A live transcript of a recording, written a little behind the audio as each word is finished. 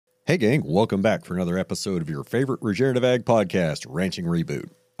Hey gang, welcome back for another episode of your favorite regenerative ag podcast, Ranching Reboot.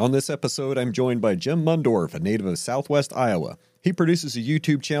 On this episode, I'm joined by Jim Mundorf, a native of Southwest Iowa. He produces a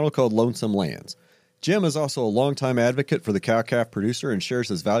YouTube channel called Lonesome Lands. Jim is also a longtime advocate for the cow-calf producer and shares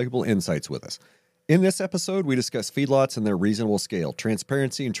his valuable insights with us. In this episode, we discuss feedlots and their reasonable scale,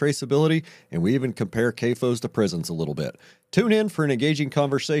 transparency and traceability, and we even compare CAFOs to prisons a little bit. Tune in for an engaging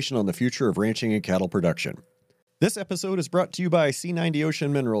conversation on the future of ranching and cattle production. This episode is brought to you by C90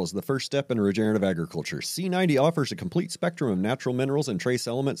 Ocean Minerals, the first step in regenerative agriculture. C90 offers a complete spectrum of natural minerals and trace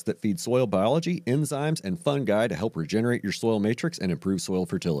elements that feed soil biology, enzymes, and fungi to help regenerate your soil matrix and improve soil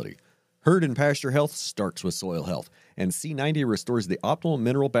fertility. Herd and pasture health starts with soil health, and C90 restores the optimal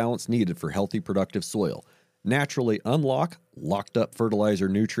mineral balance needed for healthy, productive soil. Naturally unlock locked-up fertilizer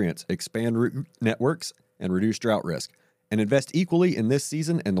nutrients, expand root networks, and reduce drought risk, and invest equally in this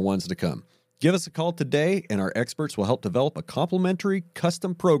season and the ones to come. Give us a call today, and our experts will help develop a complimentary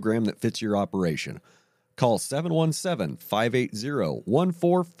custom program that fits your operation. Call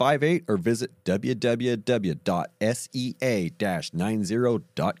 717-580-1458 or visit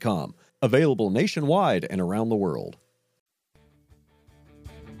www.sea-90.com. Available nationwide and around the world.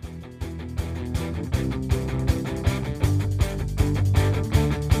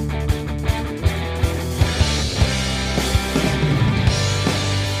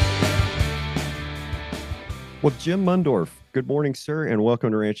 Well, Jim Mundorf, good morning, sir, and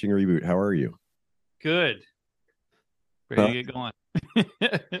welcome to Ranching Reboot. How are you? Good. Ready to get going.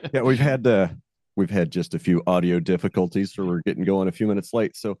 Yeah, we've had just a few audio difficulties, so we're getting going a few minutes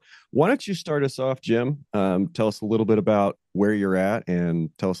late. So why don't you start us off, Jim? Tell us a little bit about where you're at and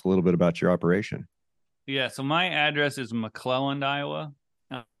tell us a little bit about your operation. Yeah, so my address is McClelland, Iowa.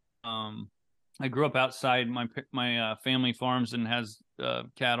 I grew up outside my family farms and has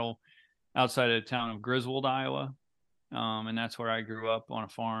cattle outside of the town of Griswold, Iowa. And that's where I grew up on a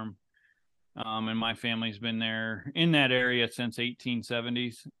farm. And my family's been there in that area since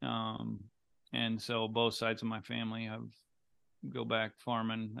 1870s. And so both sides of my family go back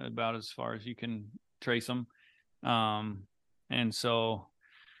farming about as far as you can trace them. And so,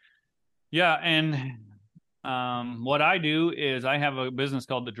 yeah. And, what I do is I have a business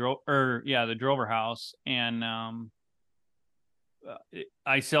called the Drover House, and,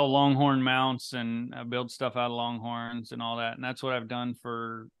 I sell Longhorn mounts and I build stuff out of Longhorns and all that. And that's what I've done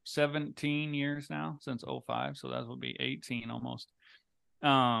for 17 years now, since 2005. So that will be 18 almost.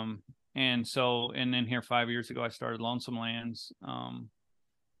 And then here 5 years ago, I started Lonesome Lands,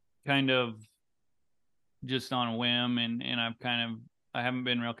 kind of just on a whim. And I haven't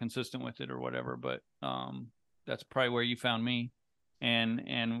been real consistent with it or whatever, but, that's probably where you found me.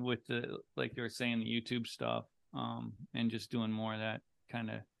 And with the, like you were saying, the YouTube stuff, and just doing more of that kind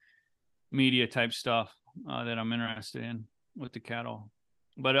of media type stuff that I'm interested in with the cattle.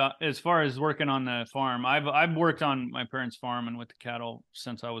 But as far as working on the farm, I've worked on my parents' farm and with the cattle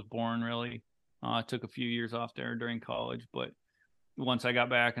since I was born, really. I took a few years off there during college, but once I got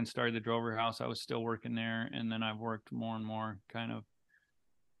back and started the Drover House, I was still working there. And then I've worked more and more kind of,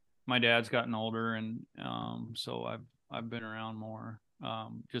 my dad's gotten older, and so I've been around more,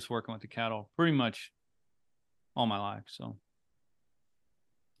 just working with the cattle pretty much all my life. So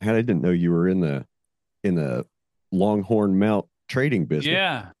I didn't know you were in the Longhorn mount trading business.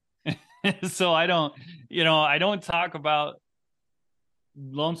 Yeah. So I don't talk about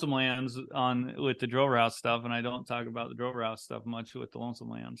Lonesome Lands with the Drover House stuff, and I don't talk about the Drover House stuff much with the Lonesome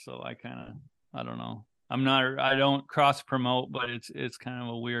Lands. So I don't know. I don't cross promote, but it's kind of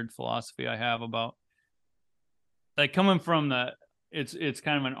a weird philosophy I have about, like, coming from it's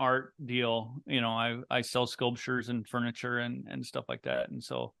kind of an art deal. I sell sculptures and furniture and stuff like that. And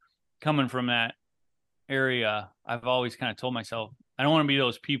so coming from that area, I've always kind of told myself, I don't want to be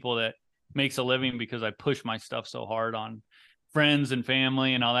those people that makes a living because I push my stuff so hard on friends and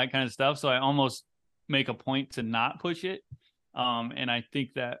family and all that kind of stuff. So I almost make a point to not push it. And I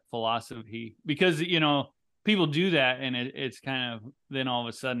think that philosophy, because, people do that, and it's kind of, then all of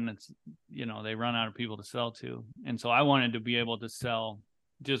a sudden it's, they run out of people to sell to. And so I wanted to be able to sell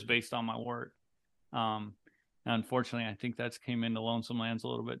just based on my work. Unfortunately, I think that's came into Lonesome Lands a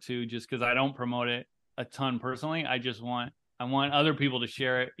little bit too, just because I don't promote it a ton personally. I want other people to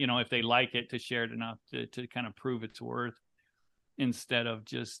share it, if they like it, to share it enough to kind of prove its worth, instead of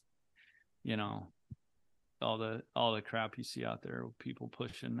just, all the crap you see out there with people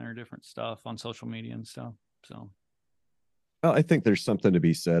pushing their different stuff on social media and stuff. So, well, I think there's something to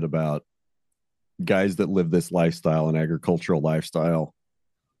be said about guys that live this lifestyle, an agricultural lifestyle.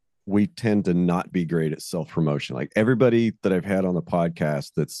 We tend to not be great at self-promotion. Like everybody that I've had on the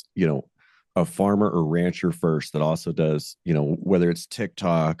podcast that's, a farmer or rancher first that also does, whether it's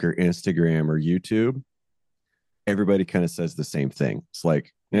TikTok or Instagram or YouTube, everybody kind of says the same thing. It's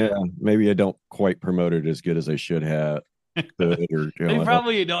like, yeah, maybe I don't quite promote it as good as I should have. Could, or They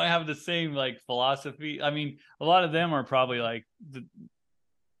probably don't have the same like philosophy. I mean, a lot of them are probably like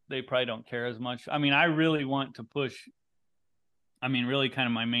they probably don't care as much. I mean, I really want to push. I mean, really, kind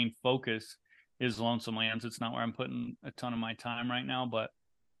of my main focus is Lonesome Lands. It's not where I'm putting a ton of my time right now, but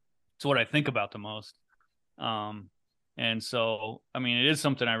it's what I think about the most. And so, I mean, it is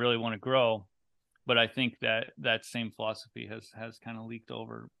something I really want to grow, but I think that same philosophy has kind of leaked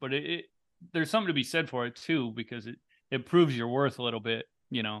over. But there's something to be said for it too, because it proves your worth a little bit.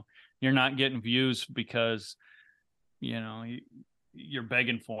 You're not getting views because you're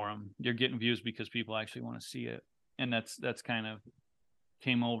begging for them. You're getting views because people actually want to see it, and that's kind of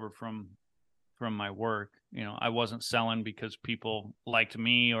came over from my work. I wasn't selling because people liked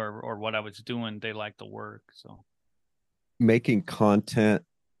me or what I was doing. They liked the work. So making content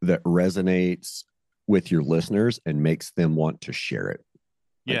that resonates with your listeners and makes them want to share it.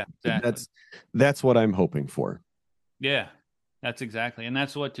 Yeah, exactly. That's what I'm hoping for. Yeah, that's exactly. And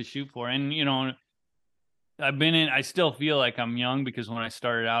that's what to shoot for. And, I still feel like I'm young because when I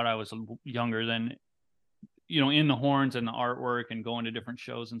started out, I was younger than, in the horns and the artwork and going to different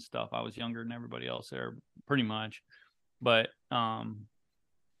shows and stuff. I was younger than everybody else there pretty much. But, and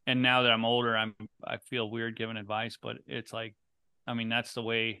now that I'm older, I feel weird giving advice, but it's like, I mean, that's the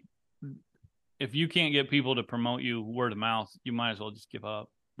way. If you can't get people to promote you word of mouth, you might as well just give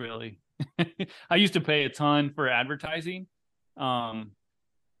up, really. I used to pay a ton for advertising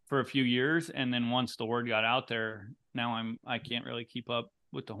for a few years. And then once the word got out there, now I can't really keep up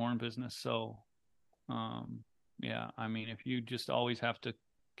with the horn business. So, yeah, I mean, if you just always have to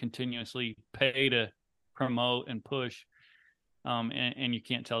continuously pay to promote and push, and you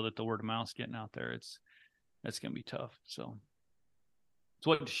can't tell that the word of mouth's getting out there, that's going to be tough. So it's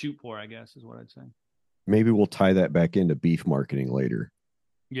what to shoot for, I guess, is what I'd say. Maybe we'll tie that back into beef marketing later.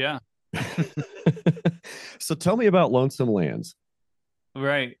 Yeah. So tell me about Lonesome Lands.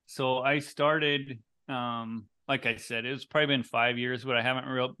 Right. So I started, like I said, it's probably been 5 years, but I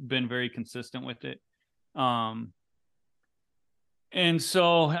haven't been very consistent with it. And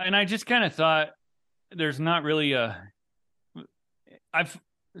I just kind of thought there's not really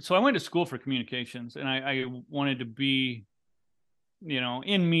so I went to school for communications, and I wanted to be,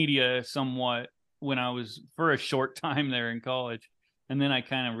 in media somewhat when I was for a short time there in college. And then I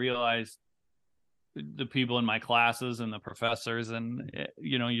kind of realized the people in my classes and the professors, and,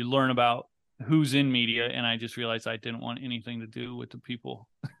 you learn about who's in media. And I just realized I didn't want anything to do with the people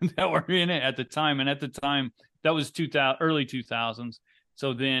that were in it at the time. And at the time, that was early 2000s.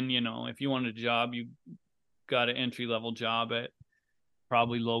 So then, if you wanted a job, you got an entry-level job at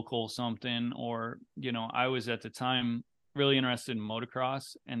probably local something, or, I was at the time really interested in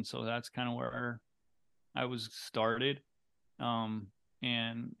motocross. And so that's kind of where I was started.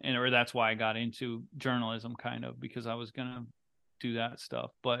 Or that's why I got into journalism, kind of, because I was going to do that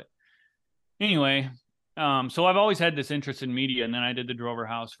stuff. But anyway, so I've always had this interest in media, and then I did the Drover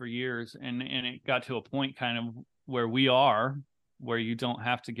House for years, and it got to a point kind of where where you don't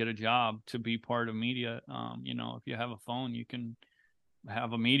have to get a job to be part of media. If you have a phone, you can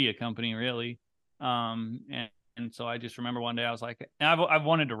have a media company, really. And so I just remember one day I was like, I've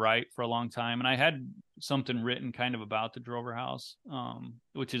wanted to write for a long time, and I had something written kind of about the Drover House,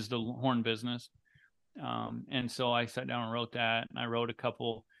 which is the horn business. And so I sat down and wrote that, and I wrote a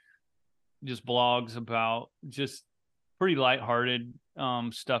couple just blogs about just pretty lighthearted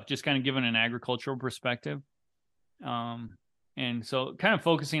stuff, just kind of giving an agricultural perspective. And so kind of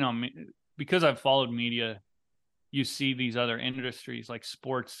focusing on me, because I've followed media, you see these other industries like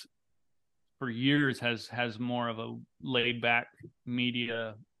sports for years has more of a laid back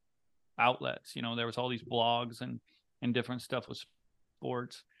media outlets. There was all these blogs and different stuff with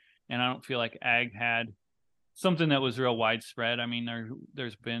sports. And I don't feel like ag had something that was real widespread. I mean,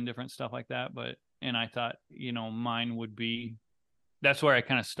 there's been different stuff like that, and I thought, mine would be, that's where I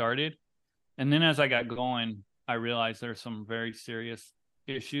kind of started. And then as I got going, I realized there's some very serious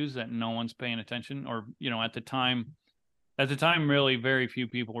issues that no one's paying attention, or, at the time, really very few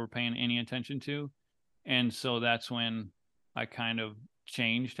people were paying any attention to. And so that's when I kind of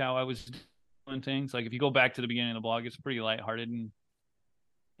changed how I was doing things. Like if you go back to the beginning of the blog, it's pretty lighthearted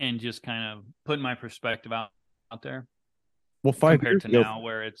and just kind of putting my perspective out there. Well, 5 compared years to ago, now,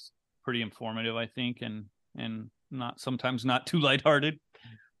 where it's pretty informative, I think, and sometimes not too lighthearted.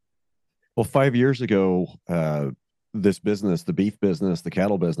 Well, 5 years ago, this business, the beef business, the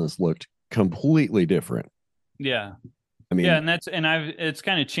cattle business, looked completely different. Yeah. I Yeah, mean, and it's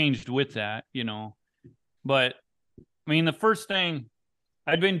kind of changed with that, But I mean, the first thing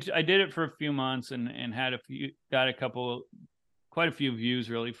I did it for a few months and had got quite a few views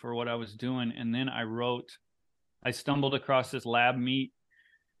really for what I was doing. And then I stumbled across this lab meat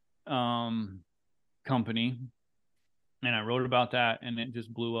company, and I wrote about that, and it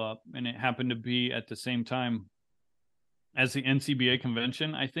just blew up. And it happened to be at the same time as the NCBA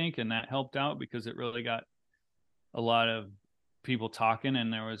convention, I think, and that helped out because it really got a lot of people talking,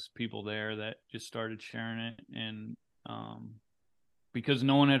 and there was people there that just started sharing it. And because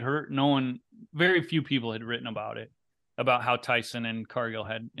very few people had written about it, about how Tyson and Cargill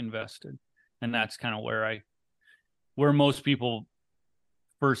had invested. And that's kind of where most people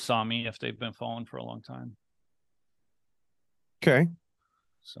first saw me if they've been following for a long time. okay.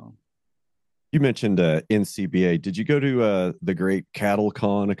 So You mentioned NCBA. Did you go to the Great Cattle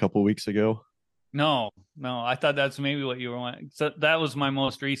Con a couple weeks ago? no, I thought that's maybe what you were wanting. So that was my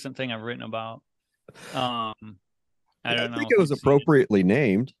most recent thing I've written about. I I don't know think if it was you've seen it. appropriately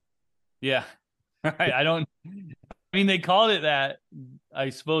named. Yeah. Right. I mean, they called it that, I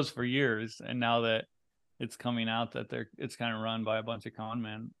suppose, for years, and now that it's coming out that it's kind of run by a bunch of con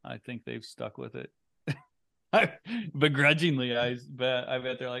men, I think they've stuck with it. Begrudgingly, I bet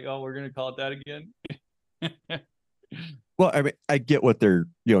they're like, oh, we're gonna call it that again. Well, I mean, I get what they're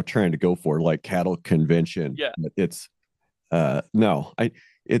trying to go for, like cattle convention. Yeah. But it's no,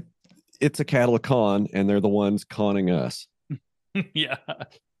 it it's a cattle con, and they're the ones conning us. Yeah,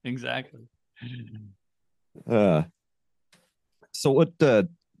 exactly. Uh, so what?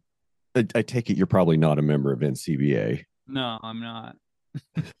 I take it you're probably not a member of NCBA. No, I'm not.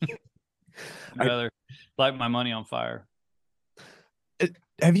 I'd I, rather light my money on fire.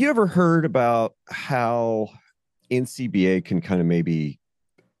 have you ever heard about how NCBA can kind of maybe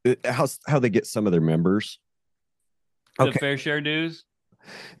how they get some of their members? The Okay. fair share dues.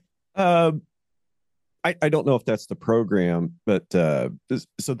 Uh, I don't know if that's the program, but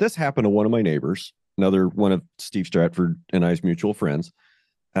this happened to one of my neighbors, another one of Steve Stratford and I's mutual friends.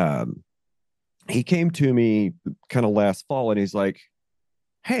 Um, he came to me kind of last fall, and he's like,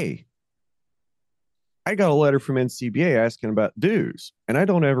 "Hey, I got a letter from NCBA asking about dues, and I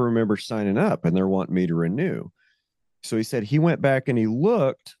don't ever remember signing up, and they're wanting me to renew." So he said he went back and he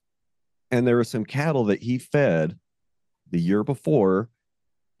looked, and there was some cattle that he fed the year before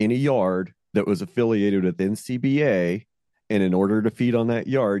in a yard that was affiliated with NCBA. And in order to feed on that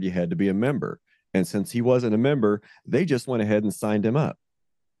yard, you had to be a member. And since he wasn't a member, they just went ahead and signed him up.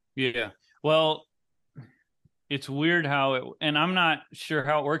 Yeah. Well, it's weird and I'm not sure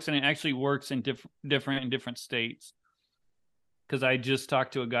how it works, and it actually works in different states. Because I just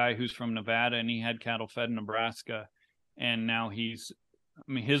talked to a guy who's from Nevada, and he had cattle fed in Nebraska, and now his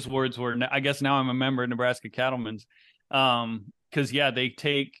words were, I guess now I'm a member of Nebraska Cattlemen's. Because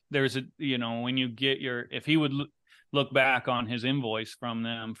there's when you get if he would look back on his invoice from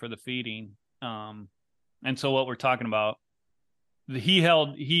them for the feeding, and so what we're talking about,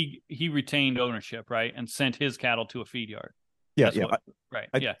 he retained ownership, right, and sent his cattle to a feed yard. Yeah, Right.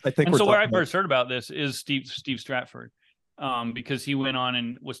 Yeah. I think and we're so where I talking about. first heard about this is Steve Stratford, because he went on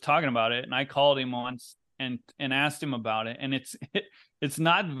and was talking about it, and I called him once and asked him about it, and it's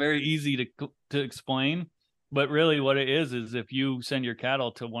not very easy to explain, but really what it is if you send your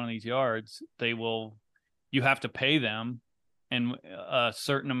cattle to one of these yards, you have to pay them and a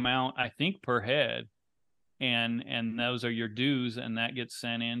certain amount, I think, per head, and those are your dues, and that gets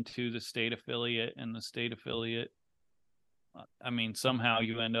sent into the state affiliate, and the state affiliate, I mean, somehow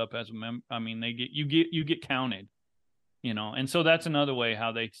you end up as a member. I mean, you get counted, and so that's another way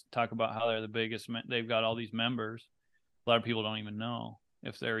how they talk about how they're the biggest. They've got all these members. A lot of people don't even know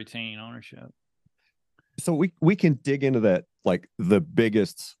if they're retaining ownership. So we can dig into that, like the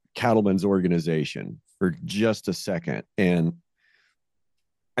biggest cattlemen's organization, for just a second. And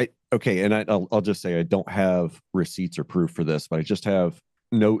I'll just say I don't have receipts or proof for this, but I just have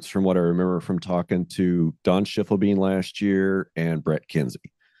notes from what I remember from talking to Don Schiffelbein last year and Brett Kinsey.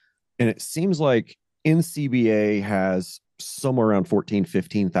 And it seems like NCBA has somewhere around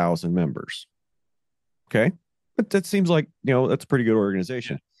 15,000 members. Okay. But that seems like, that's a pretty good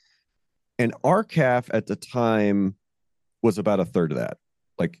organization. Yeah. And RCAF at the time was about a third of that,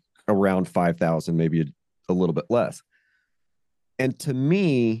 like around 5,000, maybe a little bit less. And to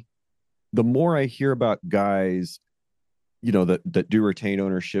me, the more I hear about guys, that do retain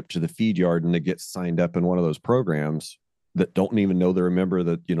ownership to the feed yard and they get signed up in one of those programs that don't even know they're a member of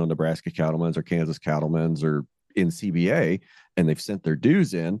the, Nebraska Cattlemen's or Kansas Cattlemen's or NCBA, and they've sent their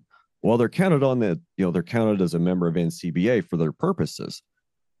dues in. Well, they're counted on they're counted as a member of NCBA for their purposes.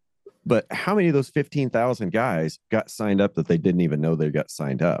 But how many of those 15,000 guys got signed up that they didn't even know they got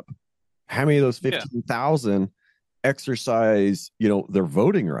signed up? How many of those Yeah. 15,000 exercise, their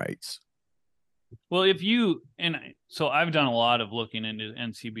voting rights? Well, so I've done a lot of looking into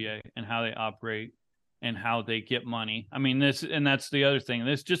NCBA and how they operate and how they get money. I mean, that's the other thing.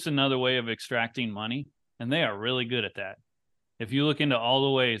 This is just another way of extracting money, and they are really good at that. If you look into all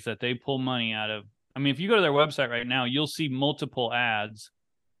the ways that they pull money out of, I mean, if you go to their website right now, you'll see multiple ads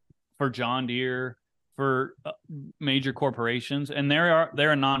for John Deere, for major corporations, and they're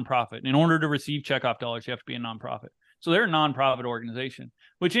a nonprofit. In order to receive checkoff dollars, you have to be a nonprofit. So they're a nonprofit organization,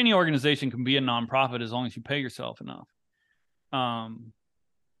 which any organization can be a nonprofit as long as you pay yourself enough.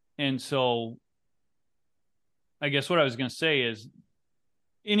 And so I guess what I was going to say is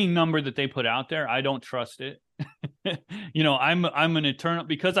any number that they put out there, I don't trust it. I'm an eternal,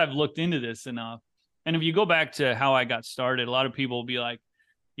 because I've looked into this enough. And if you go back to how I got started, a lot of people will be like,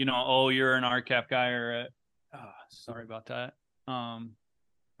 oh, you're an RCAP guy, or sorry about that.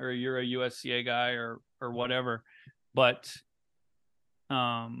 Or you're a USCA guy or whatever. But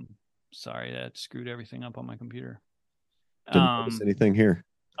sorry, that screwed everything up on my computer. Didn't notice anything here.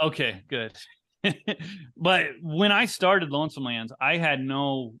 Okay, good. But when I started Lonesome Lands, I had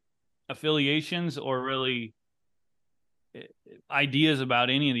no affiliations or really ideas about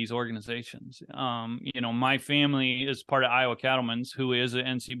any of these organizations. My family is part of Iowa Cattlemen's, who is an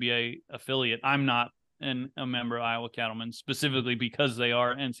NCBA affiliate. I'm not a member of Iowa Cattlemen's specifically because they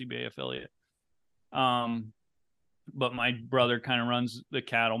are NCBA affiliate. But my brother kind of runs the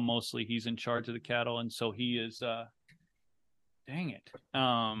cattle mostly. He's in charge of the cattle, and so he is. Dang it.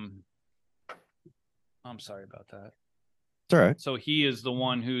 I'm sorry about that. It's all right. So he is the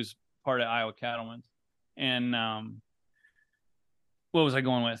one who's part of Iowa Cattlemen's, and what was I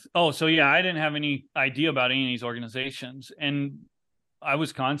going with? Oh, so yeah, I didn't have any idea about any of these organizations, and I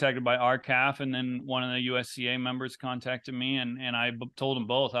was contacted by RCAF, and then one of the USCA members contacted me, and I told them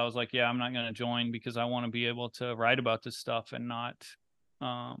both. I was like, yeah, I'm not going to join because I want to be able to write about this stuff and not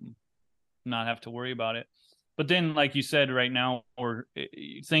have to worry about it. But then, like you said, right now,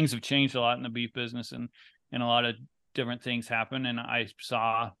 things have changed a lot in the beef business, and a lot of different things happen. And I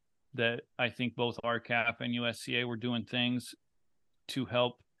saw that I think both RCAF and USCA were doing things to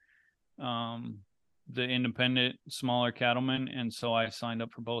help the independent smaller cattlemen, and so I signed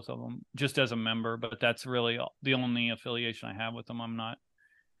up for both of them just as a member, but that's really the only affiliation I have with them. I'm not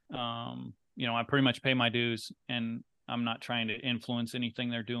I pretty much pay my dues, and I'm not trying to influence anything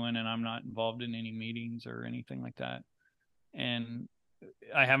they're doing, and I'm not involved in any meetings or anything like that. And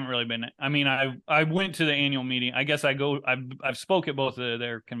I haven't really been, I mean, I went to the annual meeting. I guess I've spoke at both of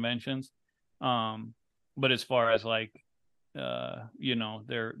their conventions. But as far as like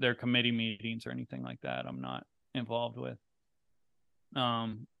their committee meetings or anything like that, I'm not involved with.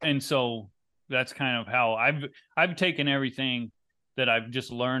 And so that's kind of how I've taken everything that I've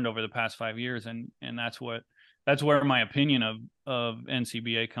just learned over the past 5 years, and that's where my opinion of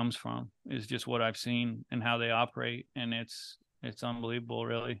NCBA comes from, is just what I've seen and how they operate, and it's unbelievable,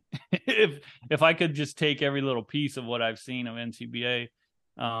 really. if I could just take every little piece of what I've seen of NCBA,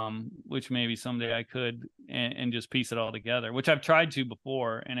 which maybe someday I could, and just piece it all together, which I've tried to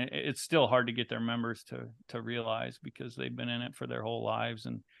before, and it's still hard to get their members to realize, because they've been in it for their whole lives,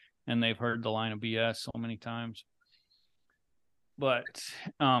 and they've heard the line of BS so many times. But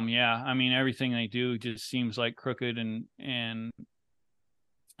yeah, I mean, everything they do just seems like crooked and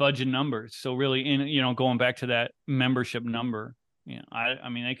fudging numbers. So really, going back to that membership number, I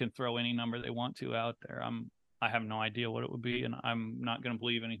mean, they can throw any number they want to out there. I have no idea what it would be, and I'm not going to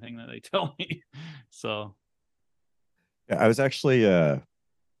believe anything that they tell me. So, I was actually, kind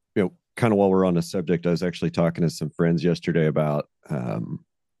of while we're on the subject, I was actually talking to some friends yesterday about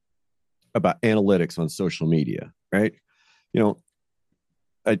analytics on social media, right?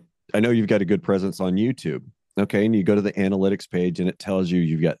 I know you've got a good presence on YouTube. Okay. And you go to the analytics page and it tells you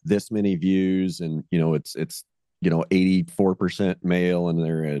you've got this many views, and, it's 84% male, and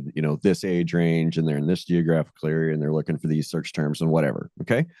they're in, this age range, and they're in this geographical area, and they're looking for these search terms and whatever.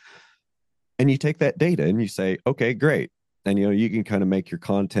 Okay. And you take that data and you say, okay, great. And, you can kind of make your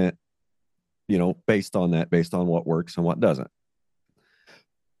content, based on that, based on what works and what doesn't.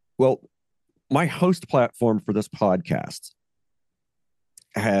 Well, my host platform for this podcast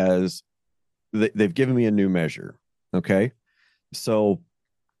they've given me a new measure. Okay. So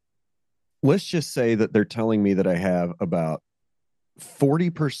let's just say that they're telling me that I have about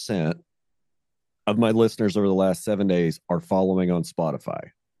 40% of my listeners over the last 7 days are following on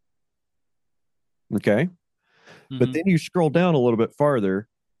Spotify. Okay. Mm-hmm. But then you scroll down a little bit farther,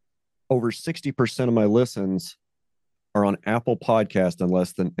 over 60% of my listens are on Apple Podcast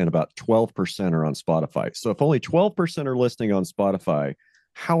and about 12% are on Spotify. So if only 12% are listening on Spotify,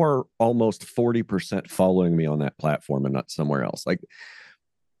 how are almost 40% following me on that platform and not somewhere else? Like,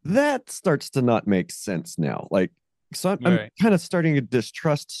 that starts to not make sense now. Like, so I'm Right. kind of starting to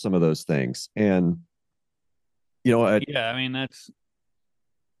distrust some of those things. And, Yeah, I mean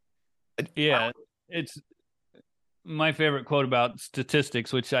yeah, it's my favorite quote about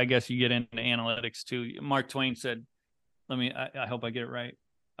statistics, which I guess you get into analytics too. Mark Twain said, I hope I get it right.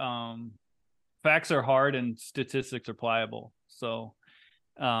 Um, Facts are hard and statistics are pliable. So,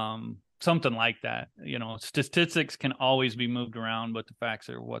 something like that. Statistics can always be moved around, but the facts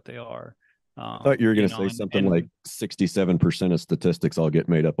are what they are. I thought you were going to say And, something like 67% of statistics all get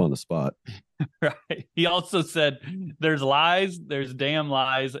made up on the spot. right. He also said there's lies, there's damn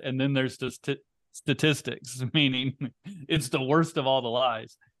lies, and then there's statistics, meaning it's the worst of all the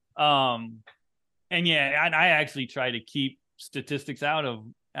lies. And yeah, I actually try to keep statistics out of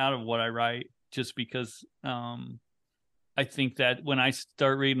what I write, just because I think that when I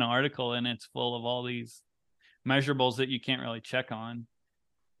start reading an article and it's full of all these measurables that you can't really check on,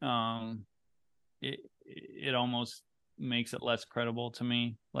 it almost makes it less credible to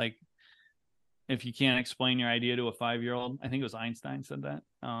me. Like, if you can't explain your idea to a 5-year-old, I think it was Einstein said that,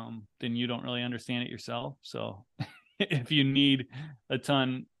 then you don't really understand it yourself. So if you need a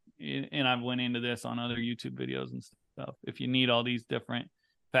ton, and I've went into this on other YouTube videos and stuff, if you need all these different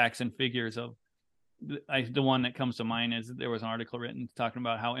facts and figures of, the one that comes to mind is there was an article written talking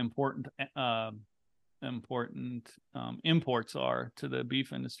about how important imports are to the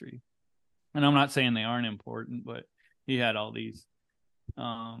beef industry. And I'm not saying they aren't important, but he had all these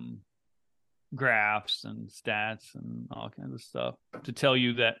graphs and stats and all kinds of stuff to tell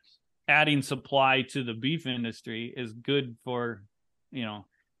you that adding supply to the beef industry is good for,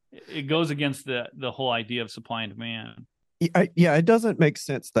 it goes against the whole idea of supply and demand. Yeah, it doesn't make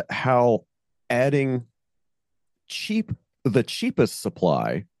sense that how adding the cheapest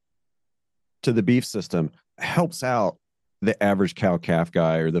supply to the beef system helps out the average cow calf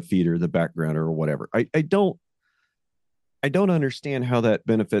guy or the feeder, the backgrounder or whatever. I don't understand how that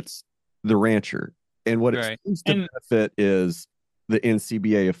benefits the rancher. And what it Right. seems to benefit is the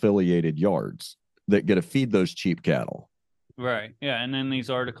NCBA affiliated yards that get to feed those cheap cattle. Right. Yeah. And then these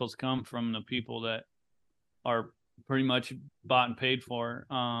articles come from the people that are pretty much bought and paid for,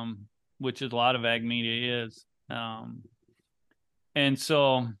 which is a lot of ag media is. And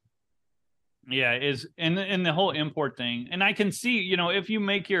so, yeah, and the whole import thing. And I can see, if you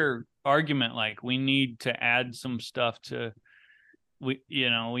make your argument like we need to add some stuff to, we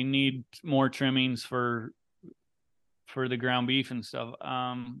need more trimmings for the ground beef and stuff.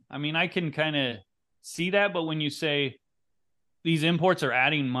 I mean, I can kind of see that, but when you say these imports are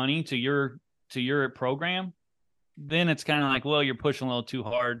adding money to your program, then it's kind of like, well, you're pushing a little too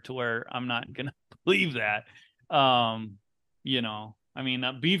hard to where I'm not gonna believe that. I mean,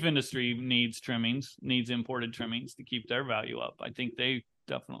 the beef industry needs imported trimmings to keep their value up. I think they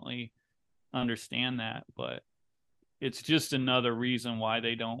definitely understand that, but it's just another reason why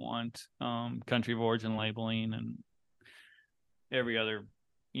they don't want country of origin labeling and every other.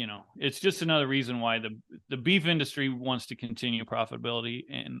 It's just another reason why the beef industry wants to continue profitability,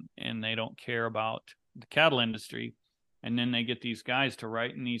 and they don't care about the cattle industry. And then they get these guys to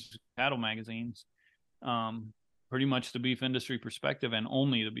write in these cattle magazines, pretty much the beef industry perspective and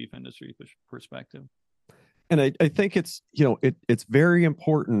only the beef industry perspective. And I think it's, it's very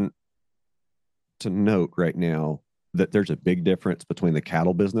important to note right now that there's a big difference between the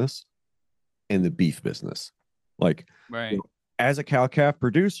cattle business and the beef business. Like, right. As a cow calf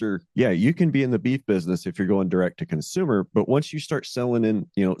producer, yeah, you can be in the beef business if you're going direct to consumer. But once you start selling into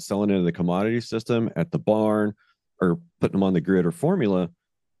the commodity system at the barn or putting them on the grid or formula,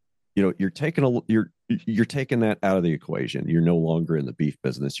 you're taking that out of the equation. You're no longer in the beef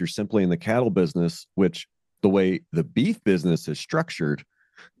business. You're simply in the cattle business, which the way the beef business is structured,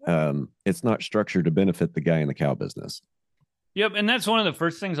 it's not structured to benefit the guy in the cow business. Yep. And that's one of the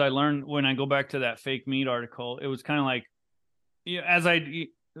first things I learned when I go back to that fake meat article. It was kind of like,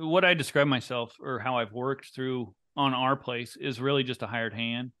 what I describe myself or how I've worked through on our place is really just a hired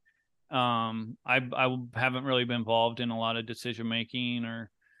hand. I haven't really been involved in a lot of decision making or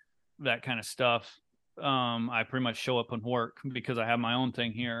that kind of stuff. I pretty much show up and work because I have my own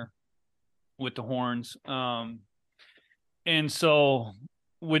thing here with the horns. And so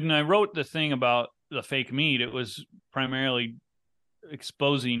when I wrote the thing about the fake meat, it was primarily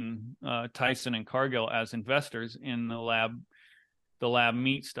exposing Tyson and Cargill as investors in the lab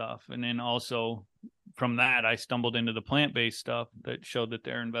meat stuff. And then also from that, I stumbled into the plant-based stuff that showed that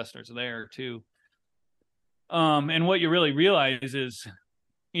they're investors there too. And what you really realize is,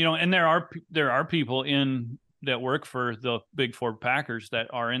 and there are people that work for the big four packers that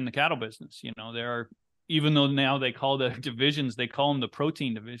are in the cattle business. There are, even though now they call the divisions, they call them the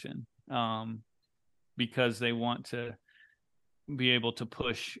protein division, because they want to be able to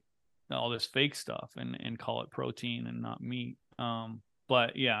push all this fake stuff and call it protein and not meat.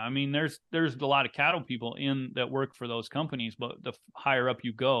 But yeah, I mean, there's a lot of cattle people that work for those companies, but the higher up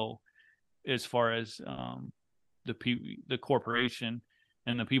you go, as far as the corporation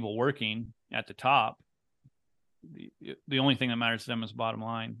and the people working at the top, the only thing that matters to them is bottom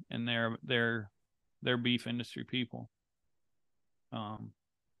line, and they're beef industry people.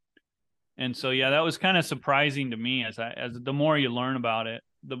 And so, yeah, that was kind of surprising to me as the more you learn about it,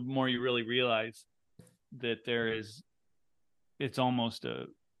 the more you really realize that it's almost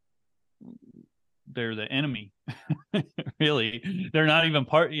they're the enemy. Really, they're not even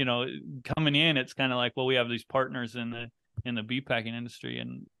part, coming in. It's kind of like, well, we have these partners in the beef packing industry,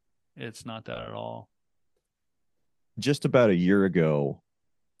 and it's not that at all. Just about a year ago,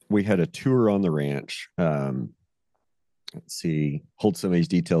 we had a tour on the ranch. Let's see, hold some of these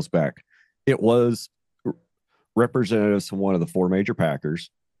details back. It was representatives from one of the four major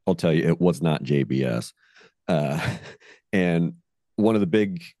packers. I'll tell you, it was not JBS. And one of the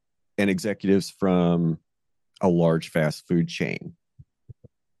big and executives from a large fast food chain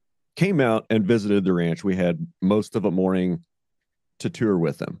came out and visited the ranch. We had most of a morning to tour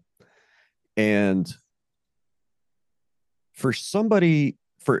with them. And for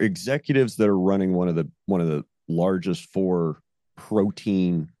executives that are running one of the largest four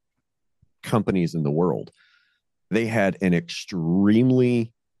protein companies in the world, they had an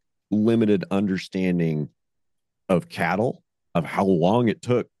extremely limited understanding of cattle, of how long it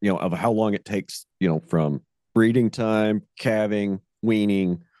took, of how long it takes, from breeding time, calving,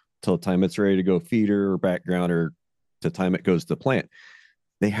 weaning, till the time it's ready to go feeder or backgrounder, to time it goes to plant.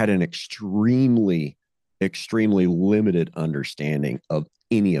 They had an extremely limited understanding of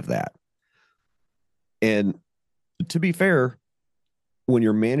any of that. And to be fair, when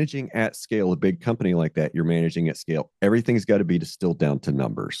you're managing at scale, a big company like that, you're managing at scale, everything's got to be distilled down to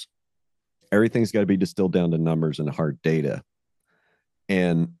numbers. Everything's got to be distilled down to numbers and hard data.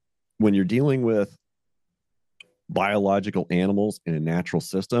 And when you're dealing with biological animals in a natural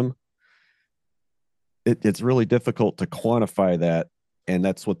system, it's really difficult to quantify that. And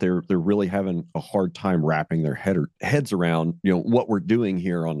that's what they're really having a hard time wrapping their heads around, what we're doing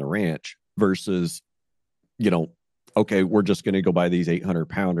here on the ranch versus, okay, we're just going to go buy these 800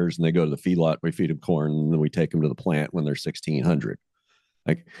 pounders and they go to the feedlot, we feed them corn, and then we take them to the plant when they're 1,600.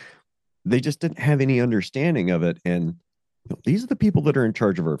 Like, they just didn't have any understanding of it. And these are the people that are in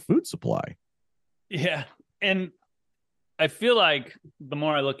charge of our food supply. Yeah. And I feel like the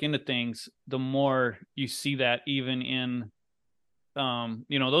more I look into things, the more you see that even in,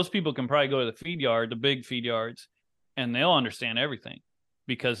 those people can probably go to the feed yard, the big feed yards, and they'll understand everything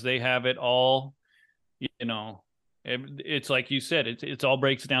because they have it all, it's like you said, it's all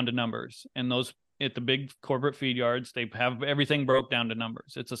breaks down to numbers. And those at the big corporate feed yards, they have everything broke down to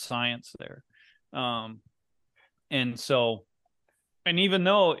numbers. It's a science there. And so, and even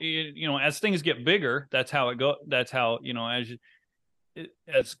though, as things get bigger, that's how it goes. That's how,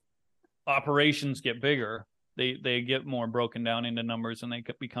 as operations get bigger, they get more broken down into numbers, and they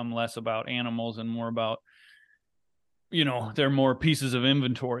become less about animals and more about, they're more pieces of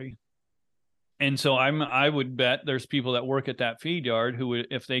inventory. And so I would bet there's people that work at that feed yard who would,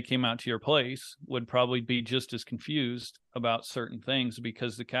 if they came out to your place, would probably be just as confused about certain things,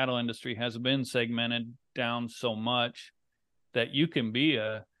 because the cattle industry has been segmented down so much that you can be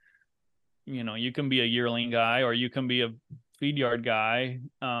a yearling guy, or you can be a feed yard guy,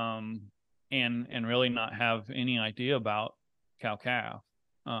 and really not have any idea about cow calf,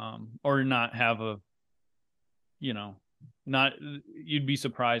 or not have you'd be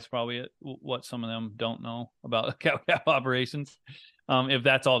surprised probably at what some of them don't know about cow calf operations, if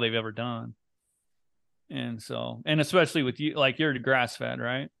that's all they've ever done. And so, and especially with you, like, you're grass fed,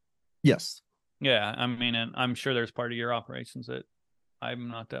 right? Yes. Yeah. I mean, and I'm sure there's part of your operations that I'm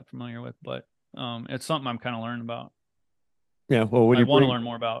not that familiar with, but it's something I'm kind of learning about. Yeah. Well, I want to learn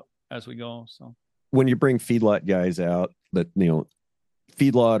more about as we go. So when you bring feedlot guys out that,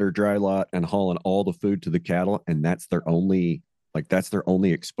 feedlot or dry lot, and hauling all the food to the cattle, and that's their only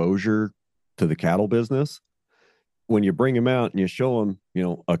exposure to the cattle business. When you bring them out and you show them,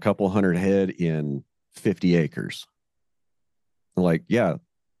 a couple hundred head in 50 acres, like, yeah,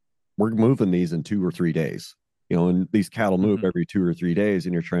 we're moving these in 2 or 3 days, and these cattle move every 2 or 3 days.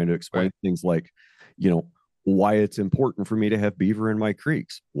 And you're trying to explain things like, why it's important for me to have beaver in my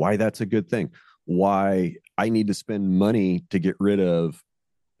creeks, why that's a good thing, why I need to spend money to get rid of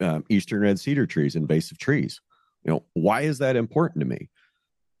eastern red cedar trees, invasive trees. Why is that important to me?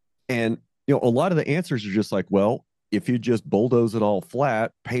 And a lot of the answers are just like, well, if you just bulldoze it all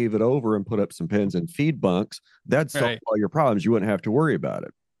flat, pave it over, and put up some pens and feed bunks, that'd solve Right. all your problems. You wouldn't have to worry about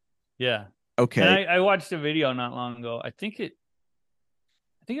it. Yeah. And Okay. I watched a video not long ago. I think it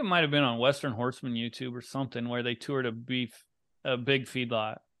might have been on Western Horseman YouTube or something, where they toured a big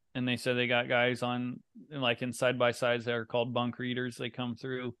feedlot, and they said they got guys on like in side by sides that are called bunk readers. They come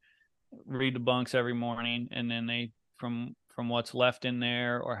through, read the bunks every morning, and then they from what's left in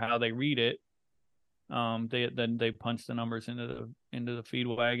there or how they read it, they punch the numbers into the feed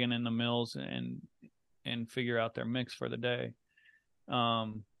wagon and the mills and figure out their mix for the day.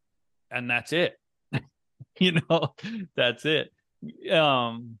 And that's it. That's it.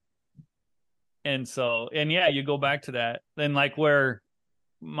 Um, and so, and yeah, you go back to that. Then like where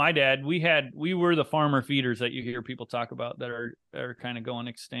my dad, we were the farmer feeders that you hear people talk about that are kind of going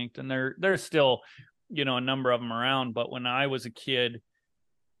extinct, and there's still, a number of them around. But when I was a kid,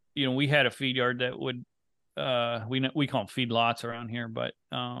 we had a feed yard that would, we call them feed lots around here, but,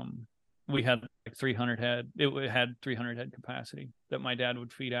 we had like 300 head. It had 300 head capacity that my dad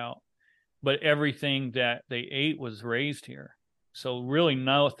would feed out, but everything that they ate was raised here. So really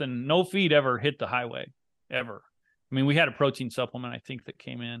nothing, no feed ever hit the highway ever. I mean, we had a protein supplement, I think, that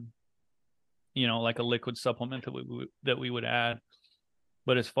came in, like a liquid supplement that we would add.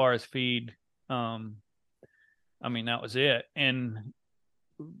 But as far as feed, I mean, that was it. And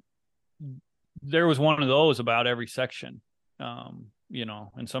there was one of those about every section,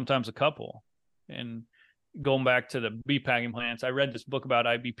 and sometimes a couple. And going back to the beef packing plants, I read this book about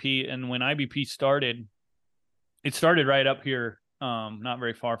IBP, and when IBP started, it started right up here, not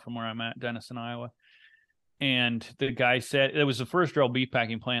very far from where I'm at, Denison, Iowa. And the guy said it was the first real beef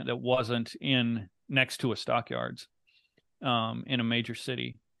packing plant that wasn't next to a stockyards, in a major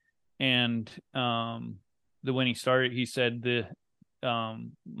city. And when he started, he said I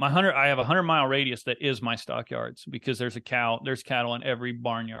have a 100-mile radius that is my stockyards, because there's cattle in every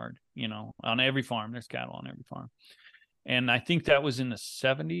barnyard, on every farm, there's cattle on every farm. And I think that was in the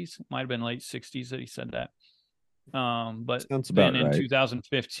 70s, might have been late 60s that he said that. But Sounds then about in right.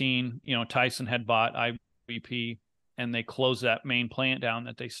 2015, Tyson had bought IBP, and they closed that main plant down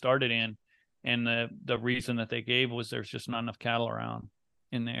that they started in. And the reason that they gave was there's just not enough cattle around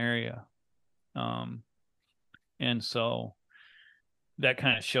in the area. And so that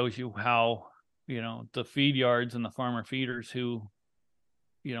kind of shows you how, the feed yards and the farmer feeders who,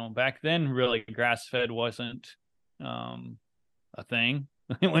 back then really grass fed wasn't, a thing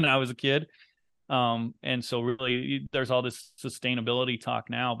when I was a kid. And so really there's all this sustainability talk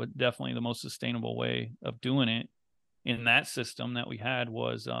now, but definitely the most sustainable way of doing it in that system that we had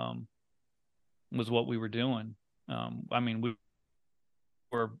was what we were doing. I mean, we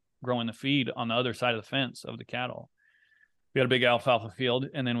were growing the feed on the other side of the fence of the cattle. We had a big alfalfa field,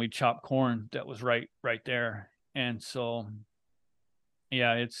 and then we chopped corn that was right there. And so,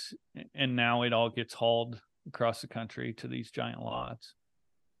 yeah, and now it all gets hauled across the country to these giant lots.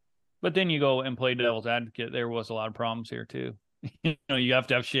 But then you go and play devil's advocate. There was a lot of problems here too. You have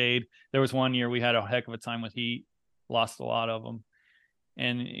to have shade. There was one year we had a heck of a time with heat, lost a lot of them.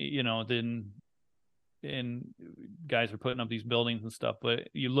 And, and guys are putting up these buildings and stuff, but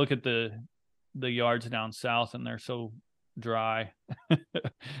you look at the yards down south and they're so dry.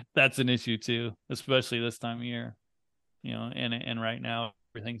 That's an issue too, especially this time of year, and right now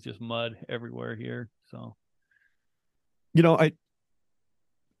everything's just mud everywhere here. So,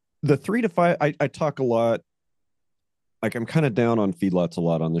 The 3 to 5, I talk a lot. Like, I'm kind of down on feedlots a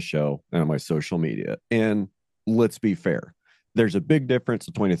lot on the show and on my social media. And let's be fair, there's a big difference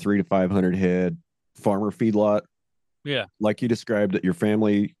between a 3 to 500 head farmer feedlot, yeah, like you described, that your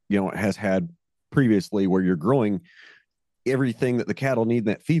family, has had previously, where you're growing everything that the cattle need in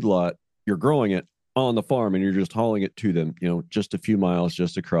that feedlot. You're growing it on the farm and you're just hauling it to them, just a few miles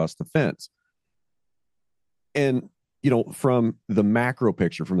just across the fence. And from the macro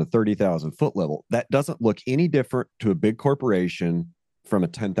picture, from the 30,000 foot level, that doesn't look any different to a big corporation from a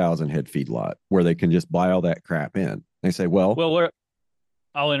 10,000 head feedlot where they can just buy all that crap in. They say, well,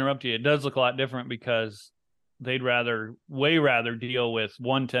 I'll interrupt you. It does look a lot different because they'd way rather deal with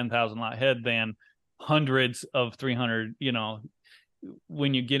one 10,000 lot head than hundreds of 300,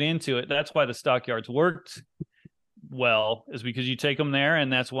 when you get into it. That's why the stockyards worked well, is because you take them there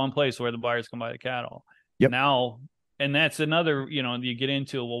and that's one place where the buyers can buy the cattle. Yep. Now, and that's another, you get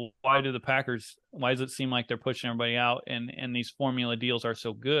into, well, why does it seem like they're pushing everybody out and these formula deals are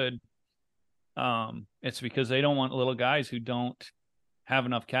so good? It's because they don't want little guys who don't have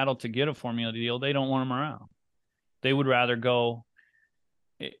enough cattle to get a formula deal, they don't want them around. They would rather go,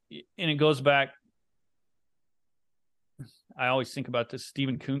 and it goes back. I always think about this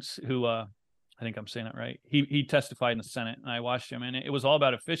Stephen Kuntz, who I think I'm saying it right. He testified in the Senate, and I watched him, and it was all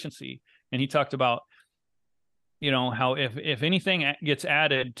about efficiency. And he talked about, how if anything gets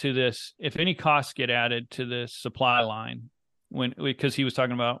added to this, if any costs get added to this supply line, because he was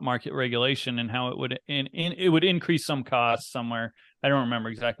talking about market regulation and how it would increase some costs somewhere. I don't remember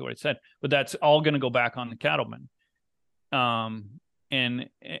exactly what it said, but that's all going to go back on the cattlemen. And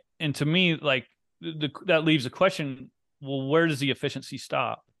to me, like that leaves a question. Well, where does the efficiency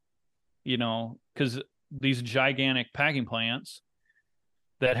stop? Because these gigantic packing plants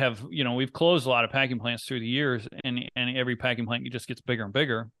that have, we've closed a lot of packing plants through the years, and every packing plant just gets bigger and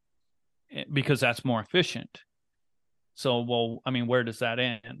bigger because that's more efficient. So, well, I mean, where does that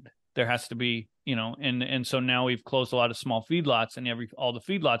end? There has to be, and so now we've closed a lot of small feedlots, and all the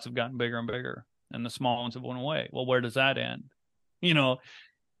feedlots have gotten bigger and bigger, and the small ones have went away. Well, where does that end? And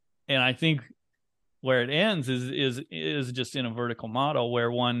I think where it ends is just in a vertical model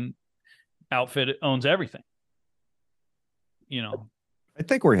where one outfit owns everything. I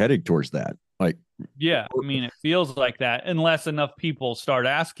think we're heading towards that. Like, yeah, I mean, it feels like that unless enough people start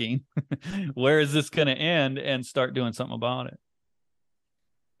asking, where is this going to end, and start doing something about it.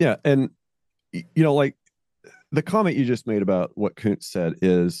 Yeah. And, like the comment you just made about what Kuntz said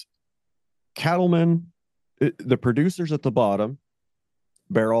is cattlemen, the producers at the bottom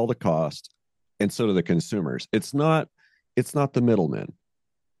bear all the cost, and so do the consumers. It's not the middlemen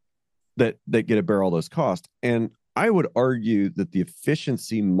that get to bear all those costs. And I would argue that the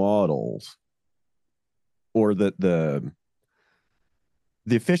efficiency models, or that the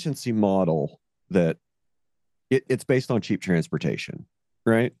efficiency model, that it's based on cheap transportation,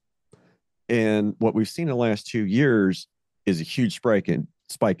 right? And what we've seen in the last 2 years is a huge spike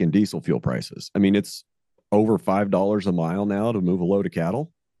in diesel fuel prices. I mean, it's over $5 a mile now to move a load of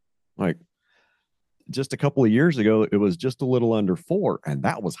cattle. Like, just a couple of years ago, it was just a little under $4, and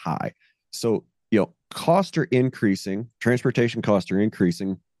that was high. So, costs are increasing, transportation costs are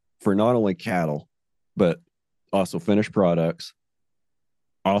increasing for not only cattle, but also finished products,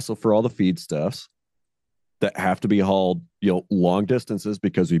 also for all the feedstuffs that have to be hauled, long distances,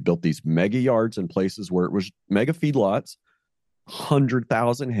 because we built these mega yards in places where it was mega feedlots,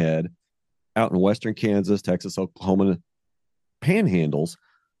 100,000 head out in western Kansas, Texas, Oklahoma panhandles,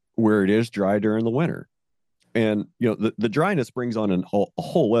 where it is dry during the winter. And, the dryness brings on a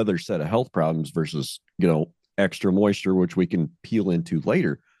whole other set of health problems versus, extra moisture, which we can peel into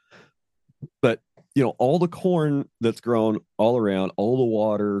later. But, all the corn that's grown all around, all the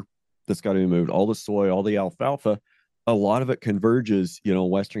water that's got to be moved, all the soy, all the alfalfa, a lot of it converges,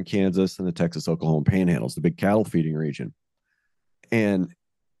 western Kansas and the Texas, Oklahoma panhandles, the big cattle feeding region. And,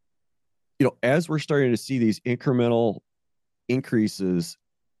 as we're starting to see these incremental increases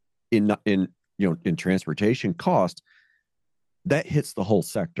in transportation cost, that hits the whole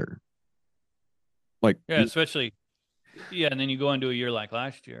sector. Like, yeah, especially, yeah. And then you go into a year like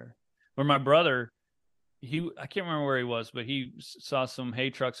last year, where my brother, I can't remember where he was, but he saw some hay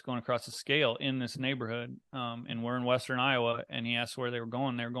trucks going across the scale in this neighborhood. And we're in western Iowa, and he asked where they were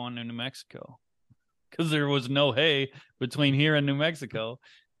going. They were going to New Mexico, because there was no hay between here and New Mexico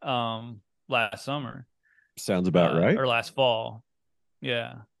last summer. Sounds about right. Or last fall.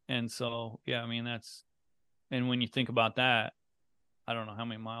 Yeah. And so, yeah, I mean, and when you think about that, I don't know how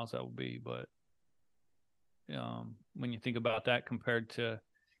many miles that would be, but when you think about that compared to,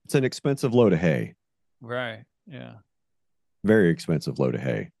 it's an expensive load of hay. Right. Yeah. Very expensive load of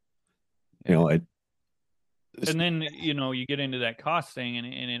hay. Yeah. And then, you get into that cost thing, and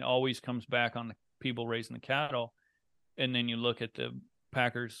it always comes back on the people raising the cattle. And then you look at the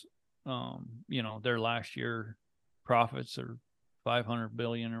Packers, their last year profits are 500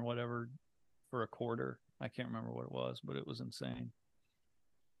 billion or whatever for a quarter. I can't remember what it was, but it was insane.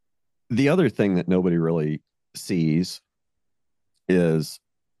 The other thing that nobody really sees is,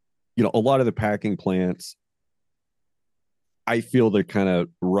 a lot of the packing plants, I feel they're kind of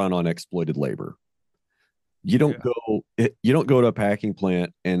run on exploited labor. You don't go to a packing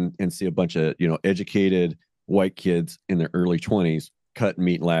plant and see a bunch of, educated white kids in their early 20s cutting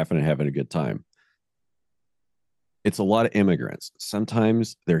meat and laughing and having a good time. It's a lot of immigrants.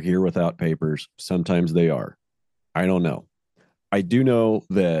 Sometimes they're here without papers. Sometimes they are. I don't know. I do know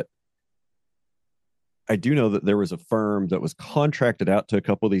that there was a firm that was contracted out to a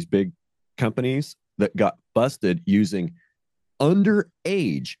couple of these big companies that got busted using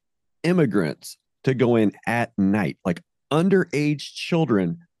underage immigrants to go in at night, like underage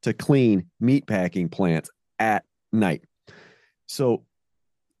children to clean meat packing plants at night. So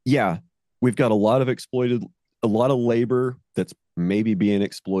Yeah, we've got a lot of labor that's maybe being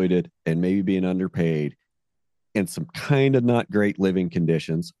exploited and maybe being underpaid and some kind of not great living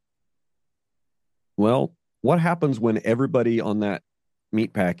conditions. Well, what happens when everybody on that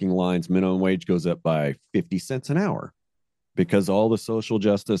meatpacking line's minimum wage goes up by 50 cents an hour? Because all the social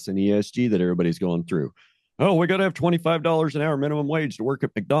justice and ESG that everybody's going through. Oh, we got to have $25 an hour minimum wage to work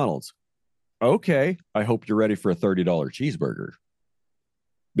at McDonald's. Okay, I hope you're ready for a $30 cheeseburger.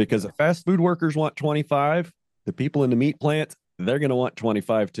 Because Yeah. if fast food workers want 25, the people in the meat plant, they're going to want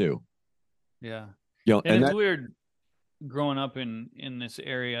 25 too. Yeah. You know, And and it's that weird growing up in this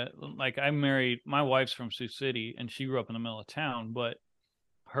area. Like I married, my wife's from Sioux City and she grew up in the middle of town, but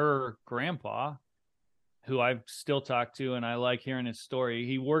her grandpa, who I still talk to and I like hearing his story,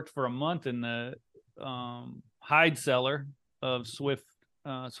 he worked for a month in the hide cellar of Swift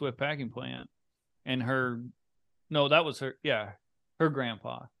packing plant. And her, no, that was her, yeah, her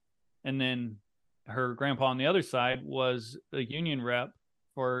grandpa. And then her grandpa on the other side was a union rep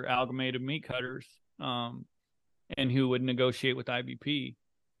for Amalgamated Meat Cutters, and who would negotiate with IBP.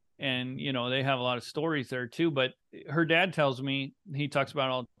 And you know they have a lot of stories there too. But her dad tells me, he talks about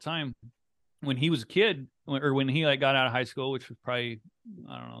it all the time, when he was a kid, or when he like got out of high school, which was probably,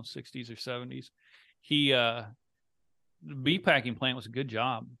 I don't know, 60s or 70s, he the beef packing plant was a good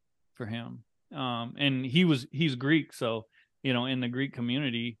job for him. And he's Greek, so you know in the Greek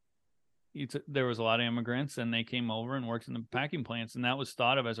community there was a lot of immigrants and they came over and worked in the packing plants, and that was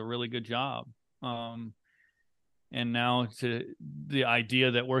thought of as a really good job. And now to the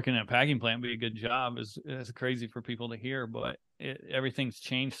idea that working at a packing plant would be a good job is crazy for people to hear, but everything's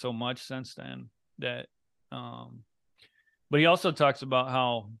changed so much since then that, but he also talks about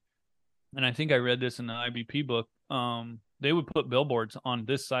how, and I think I read this in the IBP book, they would put billboards on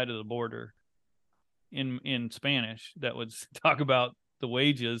this side of the border in Spanish that would talk about the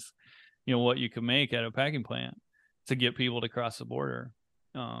wages, you know, what you could make at a packing plant to get people to cross the border.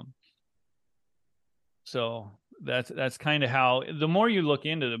 So that's kind of how, the more you look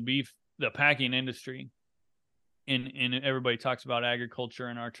into the packing industry, and everybody talks about agriculture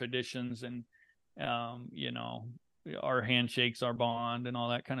and our traditions and, you know, our handshakes, our bond and all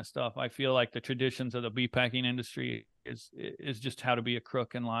that kind of stuff. I feel like the traditions of the beef packing industry is just how to be a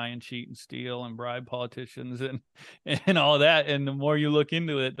crook and lie and cheat and steal and bribe politicians and all that. And the more you look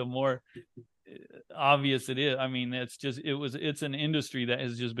into it, the more obvious it is. I mean, it's an industry that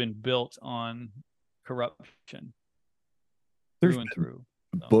has just been built on corruption there's through and through.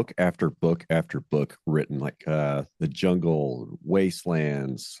 So, book after book after book written, like The Jungle,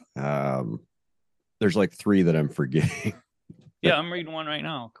 Wastelands. There's like three that I'm forgetting. yeah, I'm reading one right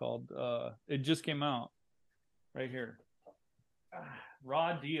now called it just came out right here.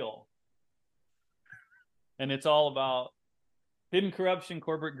 Raw Deal. And it's all about hidden corruption,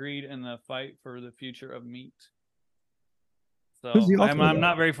 corporate greed, and the fight for the future of meat. Who's So the author of I'm that?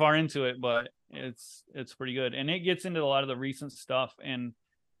 not very far into it, but it's pretty good, and it gets into a lot of the recent stuff. And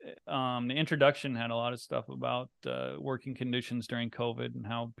the introduction had a lot of stuff about working conditions during COVID and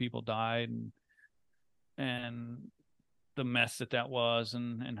how people died, and the mess that was,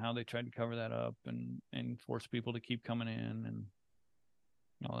 and how they tried to cover that up and force people to keep coming in and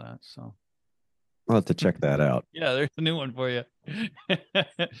all that. So I'll have to check that out. yeah, there's a new one for you.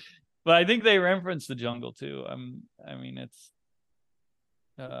 But I think they reference the jungle too. I mean, it's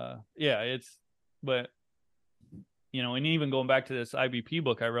yeah, it's, but you know, and even going back to this IBP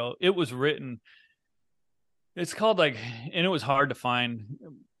book I wrote, it was written, it's called like, and it was hard to find,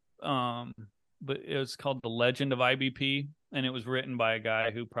 um, but it was called The Legend of IBP, and it was written by a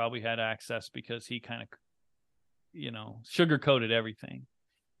guy who probably had access because he kind of, you know, sugarcoated everything.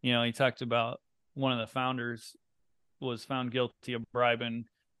 You know, he talked about one of the founders was found guilty of bribing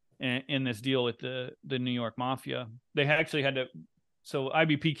in this deal with the New York Mafia. They actually had to, so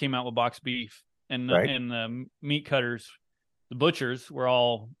IBP came out with boxed beef, Right. and the meat cutters, the butchers were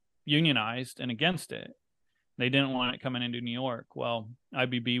all unionized and against it. They didn't want it coming into New York. Well,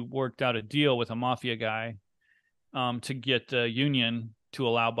 IBP worked out a deal with a mafia guy, to get the union to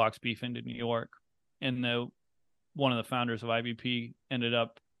allow boxed beef into New York. And one of the founders of IBP ended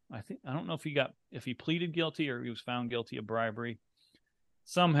up, I don't know if he pleaded guilty or he was found guilty of bribery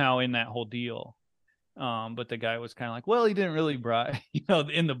somehow in that whole deal. But the guy was kind of like, well, he didn't really bribe. You know,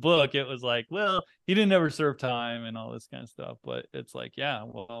 in the book, it was like, well, he didn't ever serve time and all this kind of stuff. But it's like, yeah,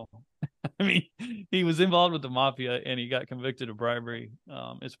 well, I mean, he was involved with the mafia and he got convicted of bribery.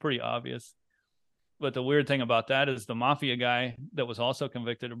 It's pretty obvious. But the weird thing about that is the mafia guy that was also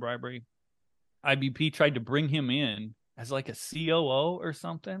convicted of bribery, IBP tried to bring him in as like a COO or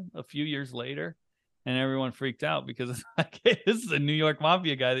something a few years later. and everyone freaked out because it's like, hey, this is a New York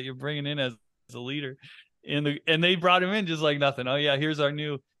mafia guy that you're bringing in as a leader. And they brought him in just like nothing. Oh yeah, here's our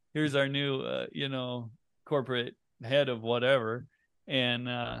new corporate head of whatever.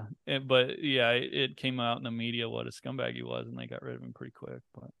 But yeah, it came out in the media what a scumbag he was, and they got rid of him pretty quick.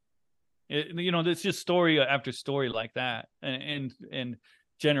 But it's just story after story like that, and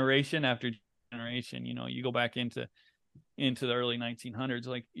generation after generation. You go back into the early 1900s,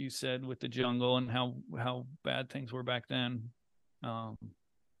 like you said, with the jungle and how bad things were back then.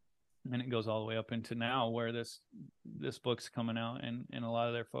 And it goes all the way up into now, where this book's coming out, and a lot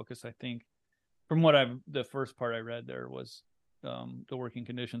of their focus, I think, from what the first part I read there was the working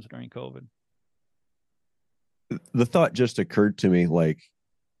conditions during COVID. The thought just occurred to me, like,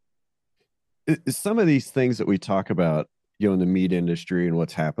 some of these things that we talk about, in the meat industry and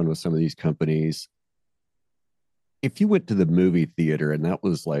what's happened with some of these companies. If you went to the movie theater and that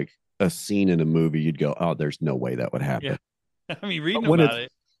was like a scene in a movie, you'd go, "Oh, there's no way that would happen." Yeah. I mean, reading about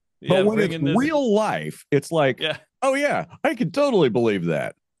it. But when it's real life, it's like, oh yeah, I can totally believe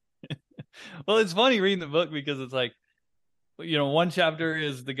that. Well, it's funny reading the book because it's like, one chapter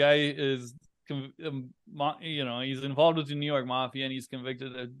is the guy is, he's involved with the New York mafia and he's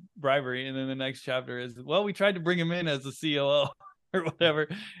convicted of bribery, and then the next chapter is, well, we tried to bring him in as a COO or whatever,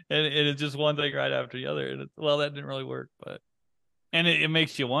 and it's just one thing right after the other, and well, that didn't really work. But it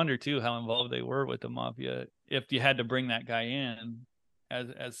makes you wonder too how involved they were with the mafia if you had to bring that guy in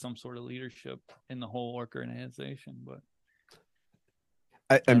as some sort of leadership in the whole organization. But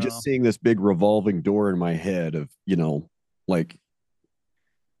I'm just seeing this big revolving door in my head of, like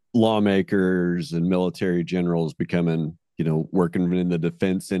lawmakers and military generals becoming, working in the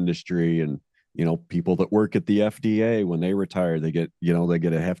defense industry, and, people that work at the FDA, when they retire, they get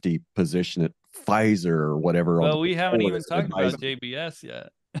a hefty position at Pfizer or whatever. Well, we haven't even talked about JBS yet.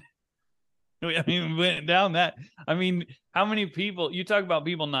 We haven't even went down that. I mean, how many people, you talk about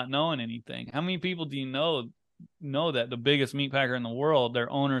people not knowing anything. How many people do you know that the biggest meat packer in the world, their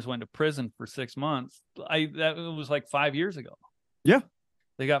owners went to prison for 6 months? That was like 5 years ago. Yeah.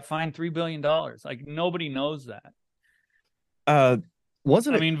 They got fined $3 billion. Like, nobody knows that.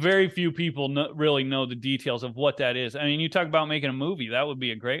 Wasn't it? I mean, very few people really know the details of what that is. I mean, you talk about making a movie, that would be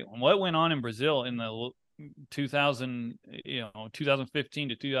a great one. What went on in Brazil in the 2015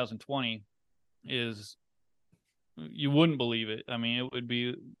 to 2020 is, you wouldn't believe it. I mean,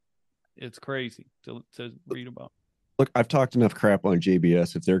 it's crazy to read about. Look, I've talked enough crap on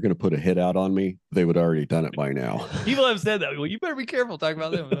JBS. If they're going to put a hit out on me, they would already done it by now. People have said that. Well, you better be careful talking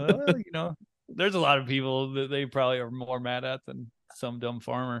about them. Well, there's a lot of people that they probably are more mad at than some dumb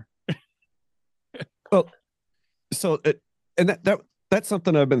farmer. Well, so that's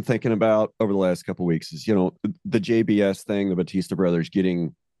something I've been thinking about over the last couple of weeks is, the JBS thing, the Batista brothers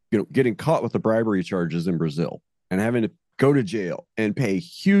getting caught with the bribery charges in Brazil and having to go to jail and pay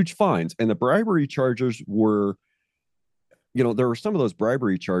huge fines. And the bribery charges were, there were some of those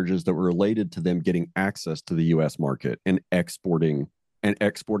bribery charges that were related to them getting access to the U.S. market and exporting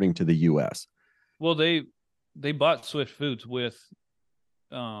to the U.S. Well, they bought Swift Foods with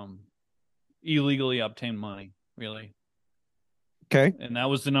illegally obtained money, really. Okay. And that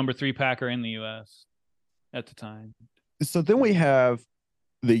was the number 3 packer in the U.S. at the time. So then we have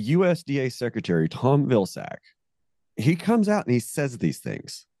the USDA Secretary, Tom Vilsack. He comes out and he says these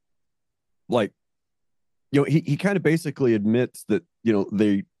things. Like, he kind of basically admits that,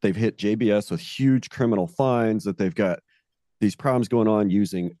 they've hit JBS with huge criminal fines, that they've got these problems going on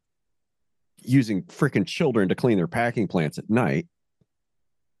using freaking children to clean their packing plants at night.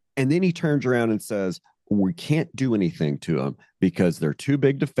 And then he turns around and says, we can't do anything to them because they're too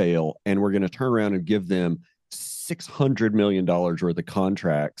big to fail. And we're going to turn around and give them $600 million worth of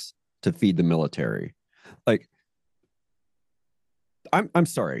contracts to feed the military. Like, I'm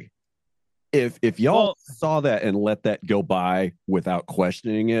sorry. If y'all saw that and let that go by without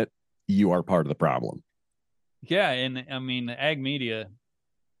questioning it, you are part of the problem. Yeah. And I mean, the ag media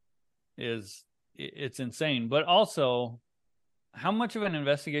it's insane, but also how much of an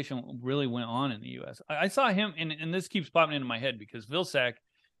investigation really went on in the U.S. I saw him, and this keeps popping into my head because Vilsack,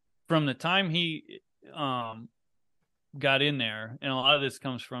 from the time he got in there, and a lot of this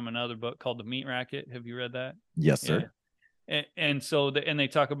comes from another book called The Meat Racket. Have you read that? Yes, sir. Yeah. And so they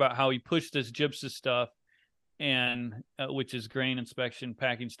talk about how he pushed this GIPSA stuff, and which is Grain Inspection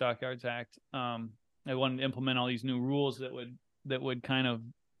Packing Stockyards Act. They wanted to implement all these new rules that would kind of,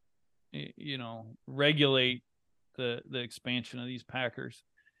 regulate the expansion of these packers.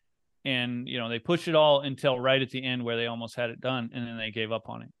 And, they pushed it all until right at the end where they almost had it done, and then they gave up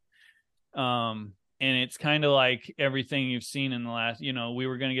on it. And it's kind of like everything you've seen in the last, we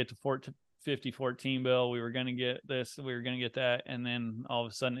were going to get to 50-14 bill. We were going to get this, we were going to get that. And then all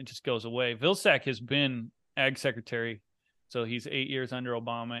of a sudden it just goes away. Vilsack has been ag secretary. So he's 8 years under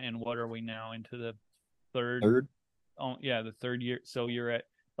Obama. And what are we now into the third? Oh yeah. The third year. So you're at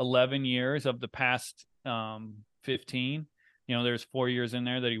 11 years of the past 15. There's 4 years in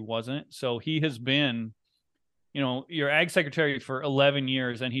there that he wasn't. So he has been, your ag secretary for 11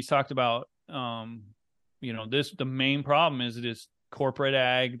 years. And he's talked about, the main problem is this corporate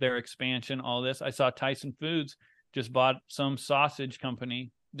ag, their expansion, all this. I saw Tyson Foods just bought some sausage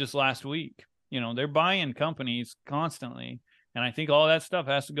company just last week. They're buying companies constantly. And I think all that stuff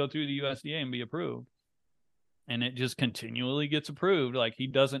has to go through the USDA and be approved. And it just continually gets approved. Like he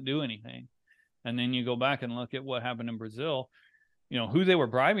doesn't do anything. And then you go back and look at what happened in Brazil. Who they were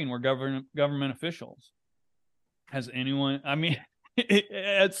bribing were government officials. Has anyone,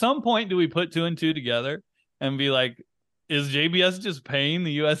 at some point, do we put 2 and 2 together and be like, is JBS just paying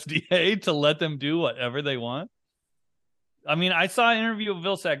the USDA to let them do whatever they want? I saw an interview of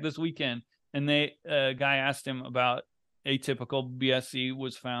Vilsack this weekend, and a guy asked him about atypical BSE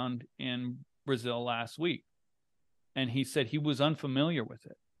was found in Brazil last week. And he said he was unfamiliar with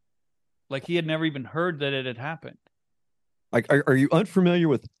it. Like he had never even heard that it had happened. Like, are you unfamiliar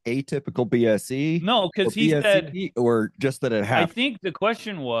with atypical BSE? No, because he said, or just that it happened. I think the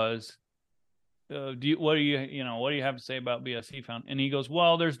question was, what do you have to say about BSE found? And he goes,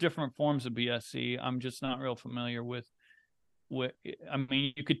 well, there's different forms of BSE. I'm just not real familiar with.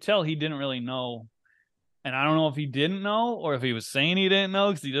 You could tell he didn't really know, and I don't know if he didn't know or if he was saying he didn't know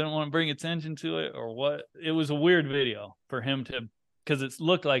because he didn't want to bring attention to it or what. It was a weird video for him because it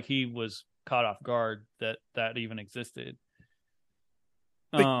looked like he was caught off guard that even existed.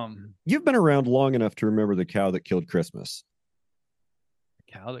 But you've been around long enough to remember the cow that killed Christmas.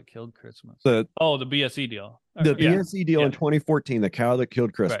 The cow that killed Christmas. The BSE deal. The BSE deal in 2014, the cow that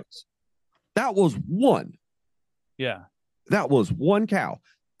killed Christmas. Right. That was one. Yeah. That was one cow.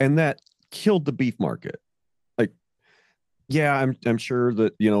 And that killed the beef market. Like, yeah, I'm sure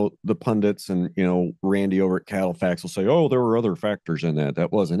that, the pundits and, Randy over at Cattle Facts will say, oh, there were other factors in that.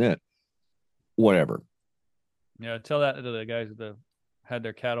 That wasn't it. Whatever. Yeah, tell that to the guys that had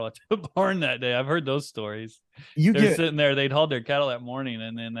their cattle at the barn that day. I've heard those stories. They're sitting there, they'd hauled their cattle that morning,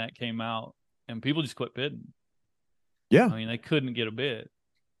 and then that came out, and people just quit bidding. Yeah. They couldn't get a bid.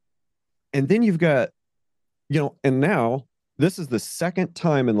 And then you've got, and now this is the second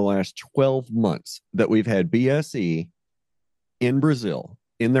time in the last 12 months that we've had BSE in Brazil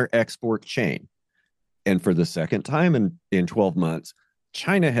in their export chain. And for the second time in 12 months,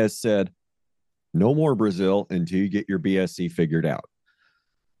 China has said, no more Brazil until you get your BSE figured out.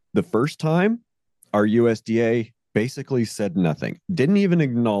 The first time, our USDA basically said nothing, didn't even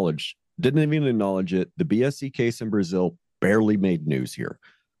acknowledge it. The BSE case in Brazil barely made news here.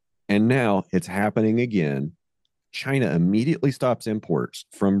 And now it's happening again. China immediately stops imports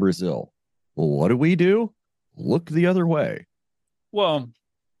from Brazil. Well, what do? Look the other way. Well,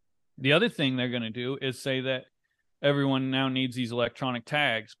 the other thing they're going to do is say that everyone now needs these electronic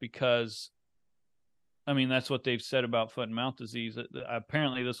tags because that's what they've said about foot and mouth disease.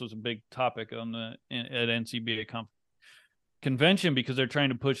 Apparently, this was a big topic at NCBA convention because they're trying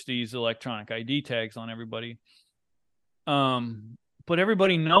to push these electronic ID tags on everybody. But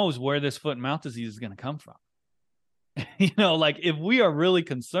everybody knows where this foot and mouth disease is going to come from. If we are really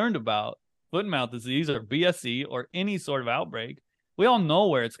concerned about foot and mouth disease or BSE or any sort of outbreak, we all know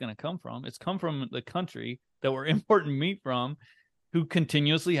where it's going to come from. It's come from the country that we're importing meat from, who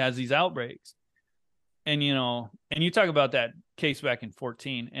continuously has these outbreaks. And, and you talk about that case back in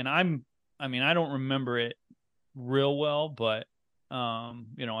 14, and I don't remember it real well, but,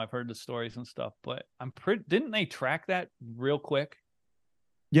 I've heard the stories and stuff, but didn't they track that real quick?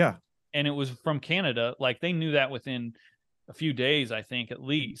 Yeah. And it was from Canada. Like they knew that within a few days, I think, at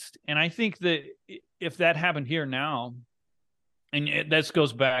least. And I think that if that happened here now, and that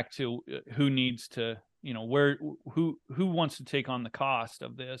goes back to who needs to, who wants to take on the cost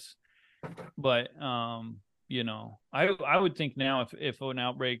of this. But, I would think now if an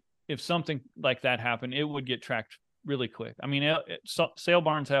outbreak, if something like that happened, it would get tracked really quick. Sale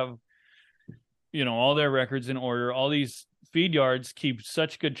barns have, all their records in order. All these feed yards keep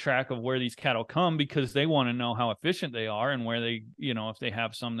such good track of where these cattle come because they want to know how efficient they are and where they, if they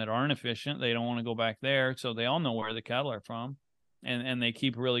have some that aren't efficient, they don't want to go back there. So they all know where the cattle are from and they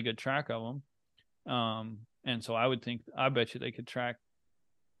keep really good track of them. And so I bet you they could track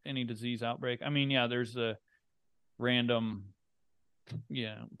any disease outbreak. There's a random,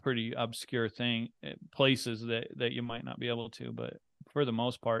 pretty obscure places that you might not be able to, but for the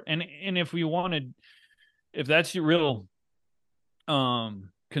most part, and if we wanted, if that's your real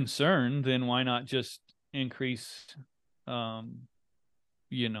concern, then why not just increase,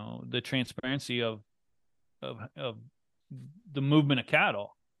 you know, the transparency of the movement of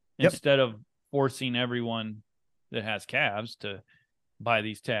cattle, Yep. instead of forcing everyone that has calves to buy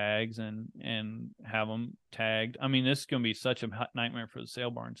these tags and have them tagged. I mean, this is going to be such a nightmare for the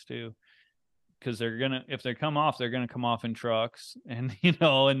sale barns too, because if they come off, they're gonna come off in trucks, and you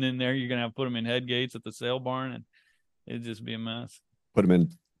know, and then you're gonna have to put them in head gates at the sale barn, and it'd just be a mess. Put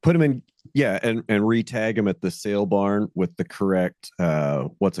them in, yeah, and re-tag them at the sale barn with the correct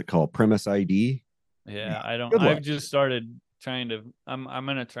what's it called, premise ID. Yeah, I don't. Good luck. I've just started trying to. I'm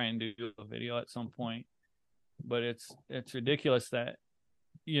gonna try and do a video at some point, but it's ridiculous that,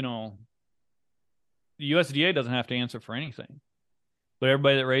 you know, the USDA doesn't have to answer for anything, but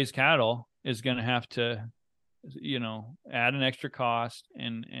everybody that raised cattle is going to have to, you know, add an extra cost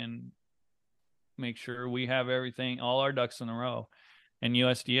and make sure we have everything, all our ducks in a row. And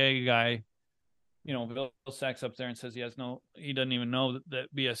USDA guy, you know, Bill Sachs up there and says he doesn't even know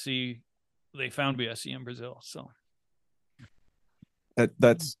that BSE, they found BSE in Brazil. So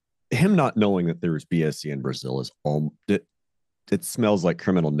that's him not knowing that there was BSE in Brazil is all it smells like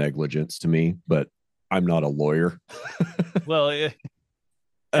criminal negligence to me, but I'm not a lawyer. Well,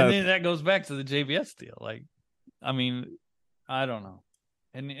 and then that goes back to the JBS deal. Like, I mean, I don't know.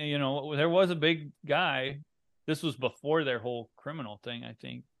 And, you know, there was a big guy. This was before their whole criminal thing, I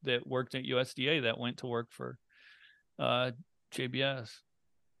think, that worked at USDA that went to work for JBS.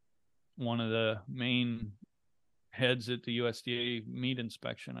 One of the main heads at the USDA meat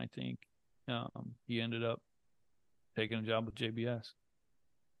inspection, I think. He ended up taking a job with JBS.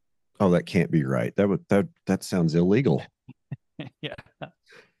 Oh, that can't be right. That sounds illegal. Yeah.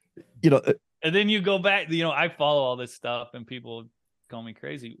 You know, and then you go back, you know, I follow all this stuff and people call me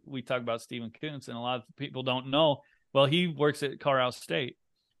crazy. We talk about Stephen Koontz, and a lot of people don't know. Well, he works at Colorado State.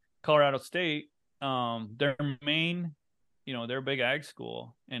 Their main, you know, they're a big ag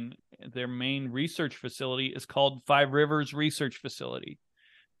school, and their main research facility is called Five Rivers Research Facility.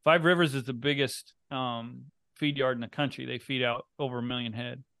 Five Rivers is the biggest feed yard in the country. They feed out over 1 million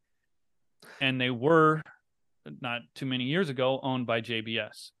head. And they were, not too many years ago, owned by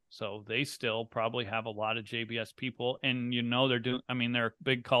JBS. So they still probably have a lot of JBS people. And, you know, they're a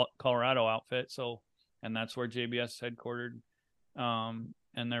big Colorado outfit. So, and that's where JBS is headquartered,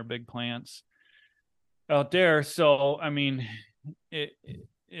 and their big plants out there. So, I mean,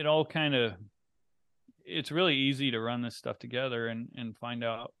 it all kind of, it's really easy to run this stuff together and find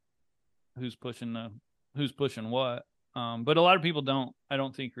out who's pushing what. But a lot of people I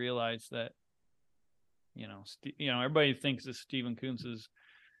don't think realize that, you know, everybody thinks that Stephen Koontz is,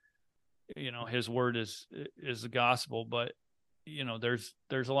 you know, his word is the gospel, but, you know, there's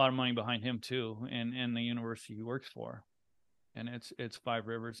a lot of money behind him too, and the university he works for, and it's Five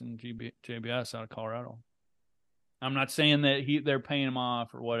Rivers and JBS out of Colorado. I'm not saying that they're paying him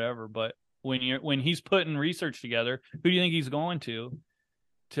off or whatever, but when he's putting research together, who do you think he's going to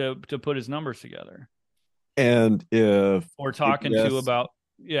put his numbers together? And if we're talking to about,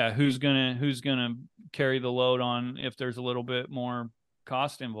 who's gonna carry the load on if there's a little bit more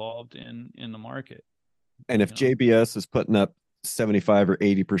cost involved in the market. And if JBS is putting up 75 or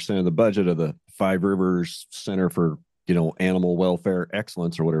 80% of the budget of the Five Rivers Center for, you know, Animal Welfare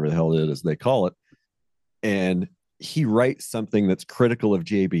Excellence, or whatever the hell it is they call it, and he writes something that's critical of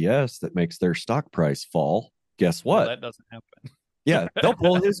JBS that makes their stock price fall, guess what? Well, that doesn't happen. Yeah, they'll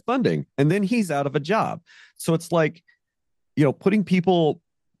pull his funding, and then he's out of a job. So it's like, you know, putting people,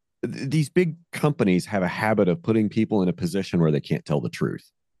 these big companies have a habit of putting people in a position where they can't tell the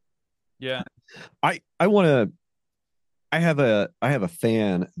truth. Yeah. I have a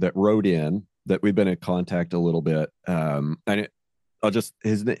fan that wrote in that we've been in contact a little bit. And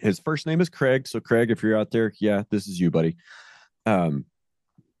his first name is Craig. So Craig, if you're out there, yeah, this is you, buddy.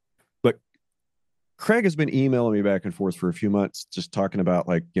 But Craig has been emailing me back and forth for a few months, just talking about,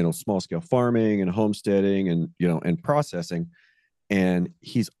 like, you know, small scale farming and homesteading and, you know, and processing. And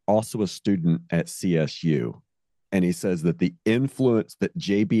he's also a student at CSU. And he says that the influence that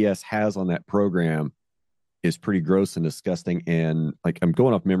JBS has on that program is pretty gross and disgusting. And, like, I'm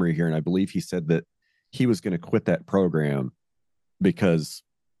going off memory here, and I believe he said that he was going to quit that program because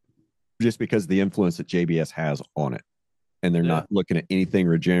the influence that JBS has on it. And they're not looking at anything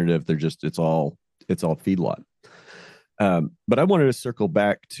regenerative. They're just, it's all feedlot. But I wanted to circle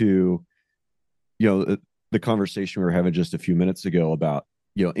back to, you know, the conversation we were having just a few minutes ago about,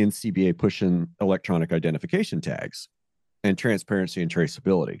 you know, NCBA pushing electronic identification tags and transparency and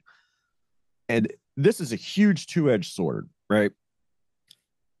traceability. And this is a huge two-edged sword, right?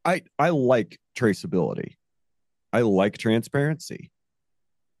 I like traceability. I like transparency.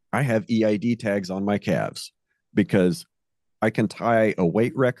 I have EID tags on my calves because I can tie a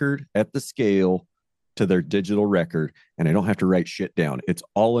weight record at the scale to their digital record, and I don't have to write shit down. It's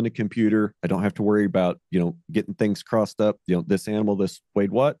all in a computer. I don't have to worry about, getting things crossed up. This animal, this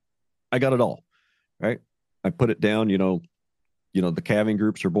weighed what? I got it all, right? I put it down, the calving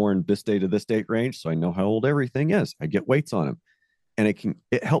groups are born this day to this date range. So I know how old everything is. I get weights on them, and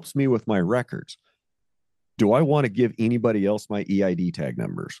it helps me with my records. Do I want to give anybody else my EID tag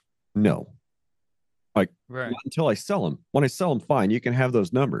numbers? No. Like, Right. until I sell them. When I sell them, fine, you can have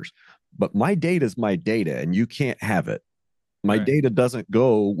those numbers. But my data is my data, and you can't have it. My Right. data doesn't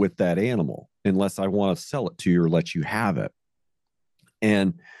go with that animal unless I want to sell it to you or let you have it.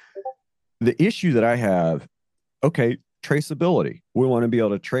 And the issue that I have, okay, traceability. We want to be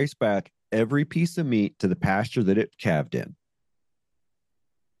able to trace back every piece of meat to the pasture that it calved in.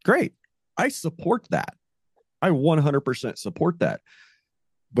 Great. I support that. I 100% support that.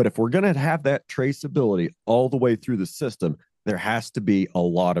 But if we're going to have that traceability all the way through the system, there has to be a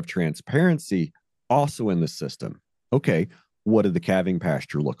lot of transparency also in the system. Okay, what did the calving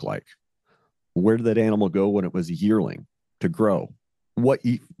pasture look like? Where did that animal go when it was a yearling to grow? What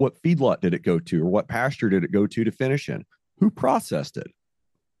feedlot did it go to, or what pasture did it go to finish in? Who processed it?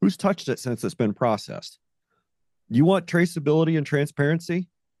 Who's touched it since it's been processed? You want traceability and transparency?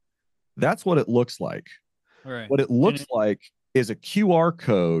 That's what it looks like. Right. What it looks like is a QR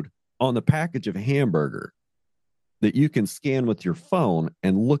code on the package of a hamburger that you can scan with your phone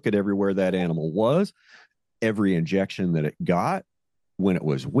and look at everywhere that animal was, every injection that it got, when it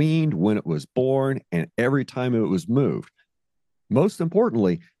was weaned, when it was born, and every time it was moved. Most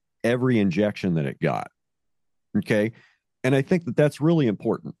importantly, every injection that it got. Okay. And I think that that's really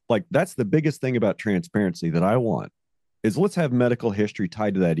important. Like, that's the biggest thing about transparency that I want, is let's have medical history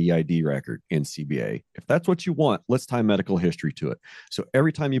tied to that EID record in CBA. If that's what you want, let's tie medical history to it. So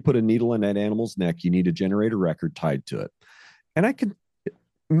every time you put a needle in that animal's neck, you need to generate a record tied to it. And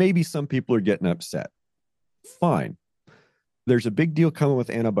maybe some people are getting upset. Fine. There's a big deal coming with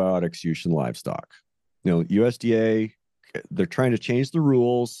antibiotics use in livestock. USDA, they're trying to change the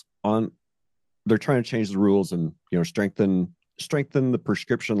rules and, strengthen the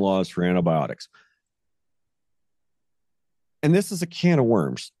prescription laws for antibiotics. And this is a can of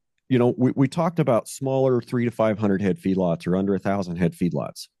worms. We talked about smaller 300 to 500 head feedlots or under 1,000 head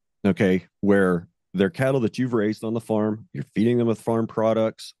feedlots, okay, where they're cattle that you've raised on the farm. You're feeding them with farm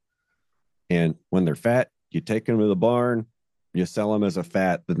products. And when they're fat, you take them to the barn, you sell them as a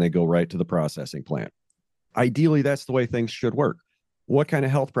fat, then they go right to the processing plant. Ideally, that's the way things should work. What kind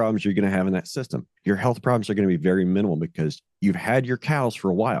of health problems are you going to have in that system? Your health problems are going to be very minimal because you've had your cows for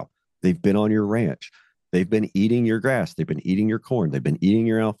a while. They've been on your ranch. They've been eating your grass. They've been eating your corn. They've been eating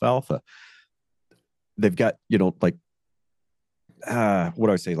your alfalfa. They've got, what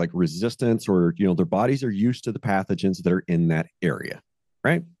do I say? Like resistance, or, their bodies are used to the pathogens that are in that area,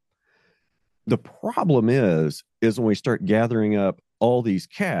 right? The problem is when we start gathering up all these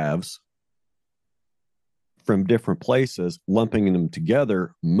calves from different places, lumping them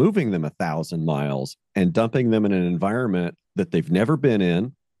together, moving them 1,000 miles, and dumping them in an environment that they've never been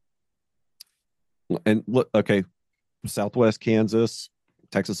in. And look, okay, Southwest Kansas,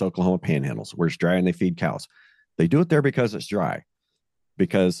 Texas, Oklahoma panhandles, where it's dry and they feed cows. They do it there because it's dry,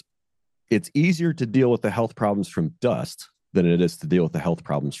 because it's easier to deal with the health problems from dust than it is to deal with the health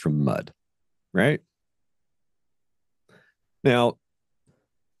problems from mud, right? Now,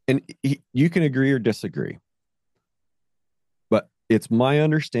 and you can agree or disagree, but it's my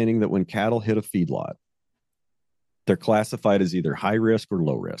understanding that when cattle hit a feedlot, they're classified as either high risk or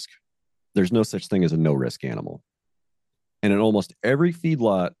low risk. There's no such thing as a no risk animal. And in almost every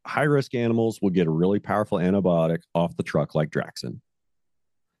feedlot, high risk animals will get a really powerful antibiotic off the truck, like Draxxin.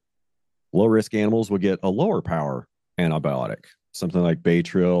 Low risk animals will get a lower power antibiotic, something like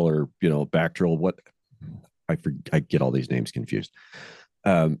Baytril or, Bactril. What I get all these names confused.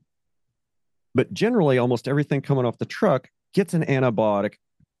 But generally, almost everything coming off the truck gets an antibiotic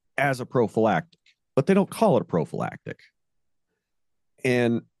as a prophylactic, but they don't call it a prophylactic.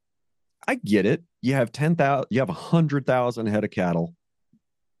 And I get it. You have 100,000 head of cattle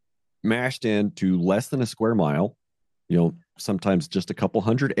mashed into less than a square mile, sometimes just a couple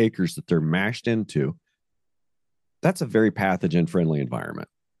hundred acres that they're mashed into. That's a very pathogen friendly environment.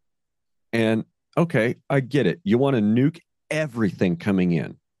 And okay, I get it. You want to nuke everything coming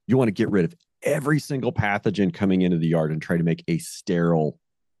in. You want to get rid of every single pathogen coming into the yard and try to make a sterile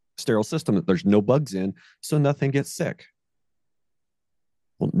system that there's no bugs in, so nothing gets sick.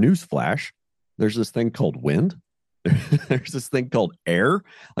 Well, newsflash, there's this thing called wind. There's this thing called air.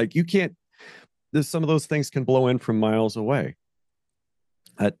 Like, some of those things can blow in from miles away.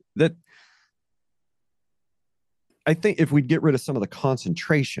 That I think if we'd get rid of some of the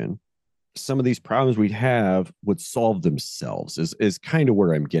concentration, some of these problems we'd have would solve themselves. Is kind of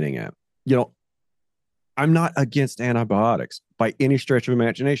where I'm getting at. You know, I'm not against antibiotics by any stretch of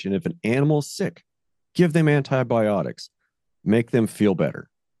imagination. If an animal's sick, give them antibiotics, make them feel better.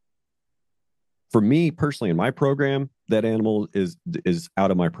 For me personally, in my program, that animal is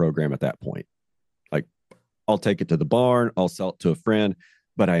out of my program at that point. Like, I'll take it to the barn, I'll sell it to a friend,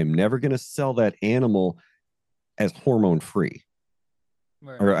 but I am never going to sell that animal as hormone free,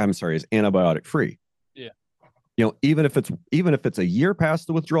 Right. or I'm sorry, as antibiotic free. Yeah. You know, even if it's a year past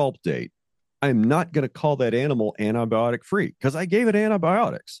the withdrawal date, I'm not going to call that animal antibiotic free because I gave it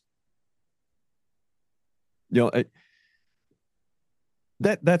antibiotics. You know,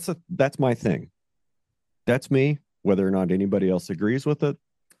 that's my thing. That's me. Whether or not anybody else agrees with it,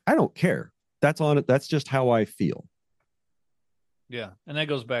 I don't care. That's on it. That's just how I feel. Yeah. And that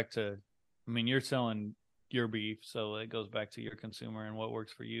goes back to, I mean, you're selling your beef, so it goes back to your consumer and what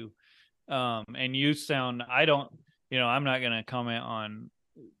works for you. And you sound, I don't, I'm not going to comment on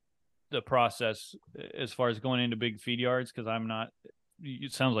the process as far as going into big feed yards, because I'm not,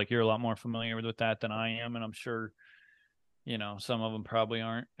 it sounds like you're a lot more familiar with that than I am. And I'm sure, some of them probably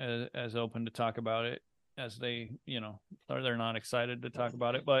aren't as open to talk about it as they, or they're not excited to talk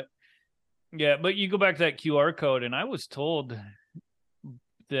about it. But yeah, but you go back to that QR code, and I was told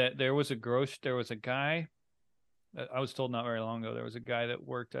that there was a guy, I was told not very long ago, there was a guy that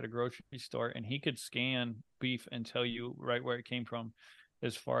worked at a grocery store, and he could scan beef and tell you right where it came from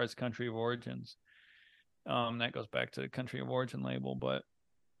as far as country of origins. That goes back to the country of origin label. But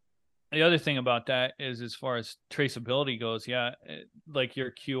the other thing about that is, as far as traceability goes, like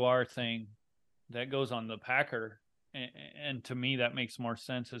your QR thing, that goes on the packer. And to me, that makes more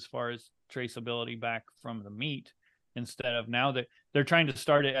sense as far as traceability back from the meat, instead of now that they're trying to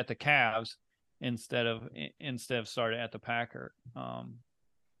start it at the calves instead of start it at the packer.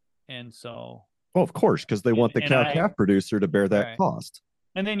 And so, Well, of course, because they want the and cow I, calf producer to bear that right. cost.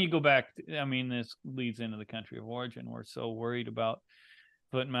 And then you go back, I mean, this leads into the country of origin. We're so worried about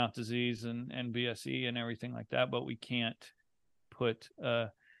foot and mouth disease and BSE and everything like that, but we can't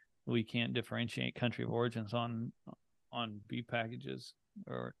differentiate country of origins on beef packages,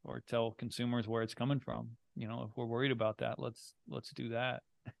 or tell consumers where it's coming from. If we're worried about that, let's do that.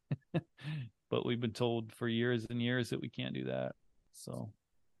 But we've been told for years and years that we can't do that. So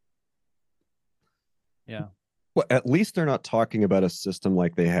yeah. Well, at least they're not talking about a system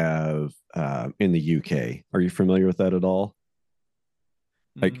like they have in the UK. Are you familiar with that at all?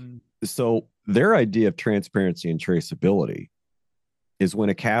 Like, so their idea of transparency and traceability is when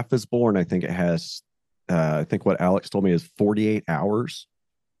a calf is born, I think it has, I think what Alex told me is 48 hours.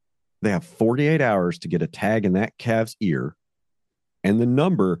 They have 48 hours to get a tag in that calf's ear and the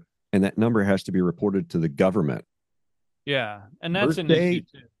number, and that number has to be reported to the government. Yeah. And that's an issue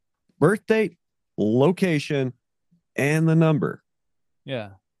too. Birth date, location, and the number.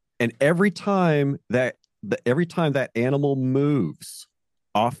 Yeah. And every time that animal moves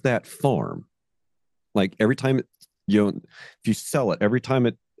off that farm, like every time if you sell it, I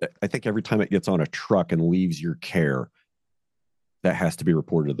think every time it gets on a truck and leaves your care, that has to be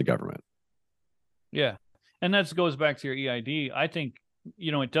reported to the government. Yeah. And that goes back to your EID. I think,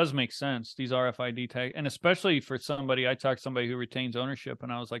 it does make sense, these RFID tags, and especially for somebody, I talked to somebody who retains ownership,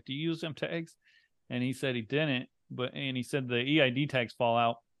 and I was like, do you use them tags? And he said he didn't, and he said the EID tags fall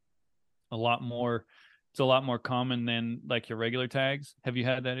out a lot more. It's a lot more common than like your regular tags. Have you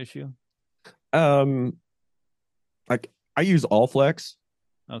had that issue? Like I use Allflex.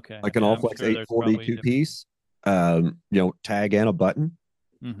 Okay. Like an Allflex 842 piece, tag and a button.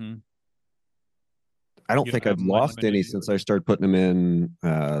 Mm-hmm. I don't think I've lost any since I started putting them in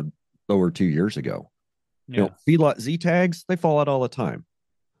over 2 years ago. Yeah. Feedlot Z tags, they fall out all the time.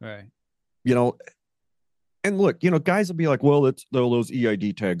 Right. And look, guys will be like, well, those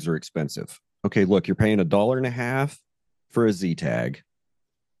EID tags are expensive. Okay, look, you're paying $1.50 for a Z tag.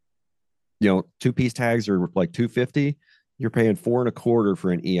 2-piece tags are like $2.50. You're paying $4.25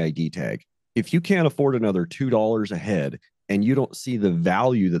 for an EID tag. If you can't afford another $2 a head, and you don't see the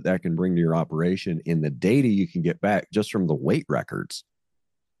value that can bring to your operation in the data you can get back just from the weight records,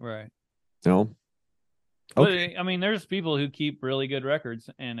 right? Okay. But I mean, there's people who keep really good records,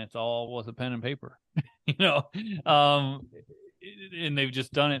 and it's all with a pen and paper, and they've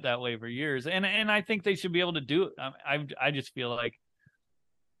just done it that way for years. And I think they should be able to do it. I just feel like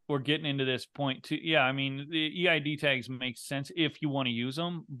we're getting into this point too. Yeah, I mean, the EID tags make sense if you want to use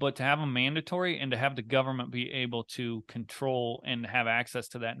them, but to have them mandatory and to have the government be able to control and have access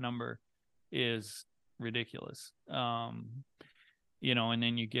to that number is ridiculous. and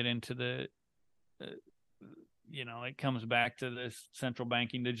then you get into uh, it comes back to this central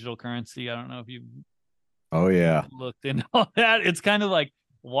banking digital currency. I don't know if you've Oh yeah. looked into all that. It's kind of like,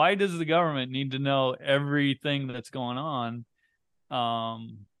 why does the government need to know everything that's going on?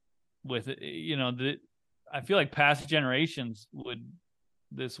 With I feel like past generations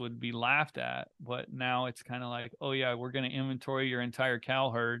would be laughed at, but now it's kind of like, oh yeah, we're going to inventory your entire cow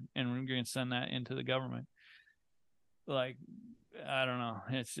herd and we're going to send that into the government. Like, I don't know.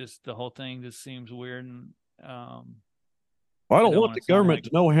 It's just, the whole thing just seems weird. And Well, I don't want the government to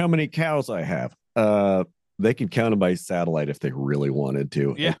know how many cows I have. They can count them by satellite if they really wanted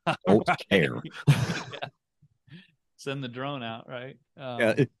to. Yeah, don't care. Yeah. Send the drone out, right?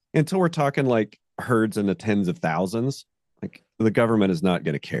 Until we're talking like herds in the tens of thousands, like the government is not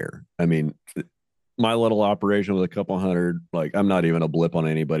going to care. I mean, my little operation with a couple hundred, like I'm not even a blip on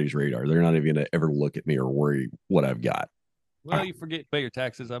anybody's radar. They're not even going to ever look at me or worry what I've got. Well, you forget to pay your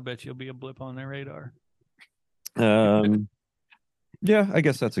taxes. I bet you'll be a blip on their radar. Yeah, I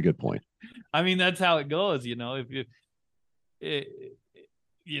guess that's a good point. I mean, that's how it goes. If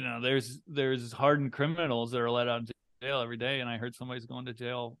there's hardened criminals that are let out of jail every day, and I heard somebody's going to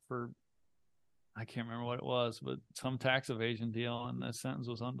jail for, I can't remember what it was, but some tax evasion deal, and the sentence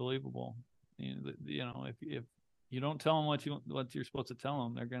was unbelievable. If you don't tell them what you're supposed to tell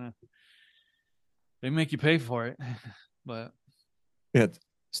them, they make you pay for it. But yeah,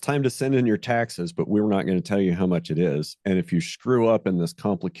 it's time to send in your taxes, but we're not going to tell you how much it is. And if you screw up in this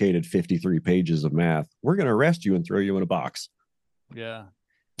complicated 53 pages of math, we're going to arrest you and throw you in a box. Yeah.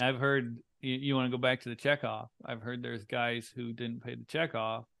 I've heard, you want to go back to the checkoff. I've heard there's guys who didn't pay the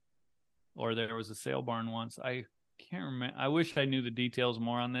checkoff, or there was a sale barn once. I can't remember. I wish I knew the details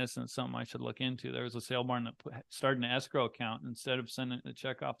more on this, and it's something I should look into. There was a sale barn that started an escrow account. Instead of sending the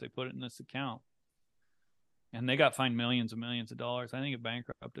check off, they put it in this account, and they got fined millions and millions of dollars. I think it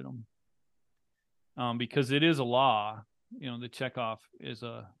bankrupted them, because it is a law. The checkoff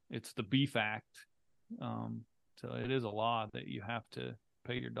it's the Beef Act, so it is a law that you have to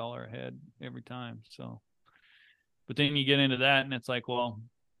pay your dollar ahead every time. So, but then you get into that, and it's like, well,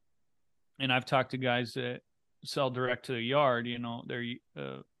 and I've talked to guys that sell direct to a yard.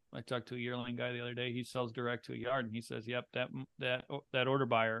 I talked to a yearling guy the other day. He sells direct to a yard, and he says, "Yep, that order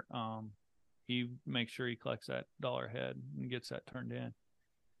buyer, he makes sure he collects that dollar ahead and gets that turned in."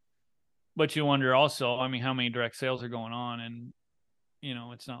 But you wonder also, I mean, how many direct sales are going on, and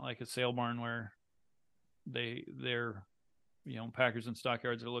it's not like a sale barn where they're packers and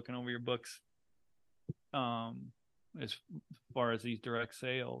stockyards are looking over your books. As far as these direct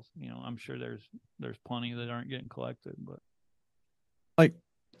sales, I'm sure there's plenty that aren't getting collected. But like,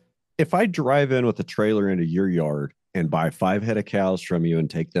 if I drive in with a trailer into your yard and buy 5 head of cows from you and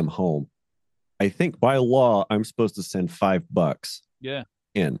take them home, I think by law I'm supposed to send $5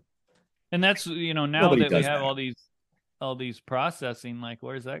 in. And that's now Nobody that we have that. all these processing, like,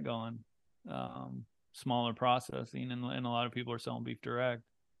 where's that going? Smaller processing, and a lot of people are selling beef direct.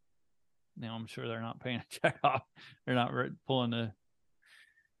 I'm sure they're not paying a check off. They're not pulling the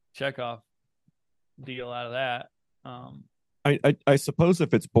check off deal out of that. I suppose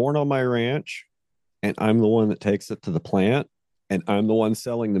if it's born on my ranch and I'm the one that takes it to the plant and I'm the one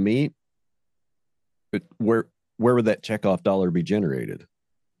selling the meat, where would that checkoff dollar be generated?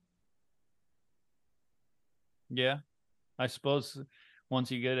 Yeah, I suppose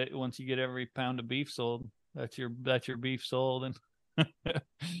once you get every pound of beef sold, that's your beef sold. And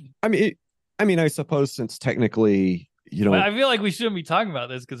I mean, I suppose since technically, I feel like we shouldn't be talking about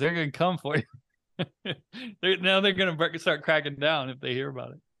this because they're going to come for you. They're going to start cracking down if they hear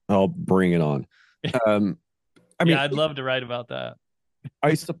about it. I'll bring it on. I'd love to write about that.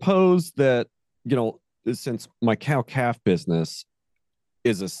 I suppose that, since my cow calf business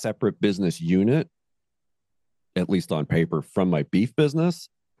is a separate business unit, at least on paper, from my beef business,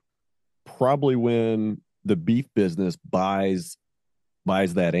 probably when the beef business buys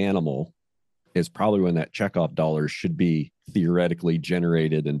that animal is probably when that checkoff dollars should be theoretically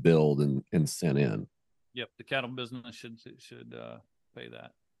generated and billed and sent in. Yep, the cattle business should pay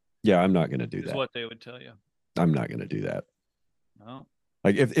that. Yeah, I'm not going to do that. Is what they would tell you. I'm not going to do that. No.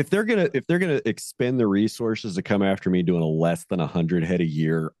 Like if they're gonna expend the resources to come after me doing a less than 100 head a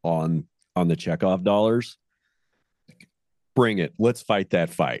year on the checkoff dollars, bring it. Let's fight that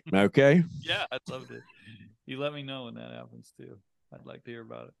fight. Okay. Yeah, I'd love to. You let me know when that happens too. I'd like to hear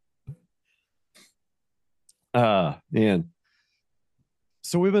about it. Man.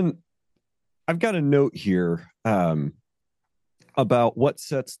 So I've got a note here about what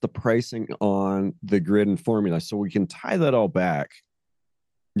sets the pricing on the grid and formula. So we can tie that all back.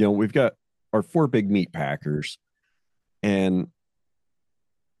 We've got our 4 big meat packers, and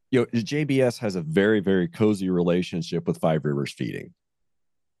JBS has a very, very cozy relationship with Five Rivers Feeding.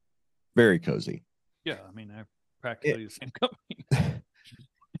 Very cozy. Yeah, I mean, they're practically the same company.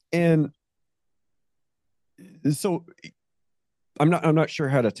 And so I'm not sure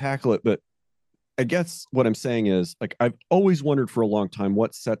how to tackle it, but I guess what I'm saying is, like, I've always wondered for a long time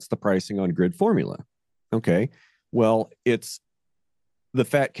what sets the pricing on grid formula. Okay. Well, it's the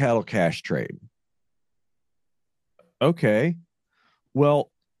fat cattle cash trade. Okay.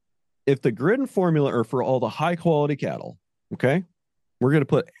 Well, if the grid and formula are for all the high quality cattle, okay, we're going to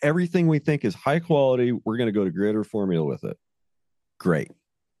put everything we think is high quality. We're going to go to grid or formula with it. Great.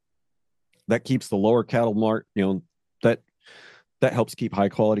 That keeps the lower cattle mark, that helps keep high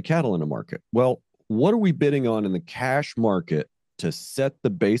quality cattle in the market. Well, what are we bidding on in the cash market to set the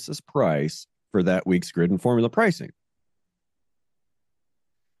basis price for that week's grid and formula pricing?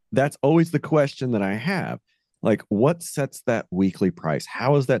 That's always the question that I have. Like, what sets that weekly price?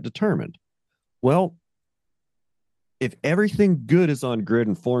 How is that determined? Well, if everything good is on grid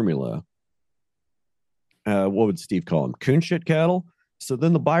and formula, what would Steve call them? Coon shit cattle. So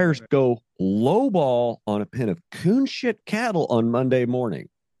then the buyers go low ball on a pen of coon shit cattle on Monday morning.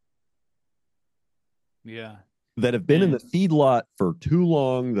 Yeah. That have been in the feedlot for too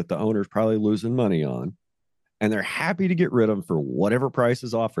long, that the owner's probably losing money on. And they're happy to get rid of them for whatever price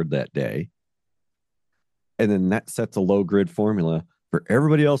is offered that day. And then that sets a low grid formula for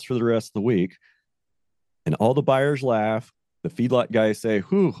everybody else for the rest of the week. And all the buyers laugh. The feedlot guys say,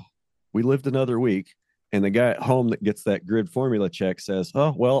 whew, we lived another week. And the guy at home that gets that grid formula check says,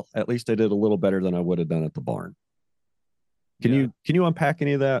 oh, well, at least I did a little better than I would have done at the barn. Can you unpack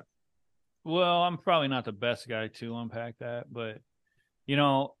any of that? Well, I'm probably not the best guy to unpack that, but,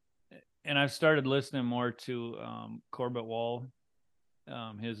 and I've started listening more to Corbett Wall,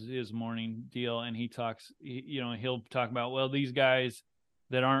 his morning deal. And he talks, he'll talk about, well, these guys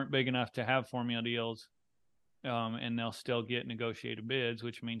that aren't big enough to have formula deals, and they'll still get negotiated bids,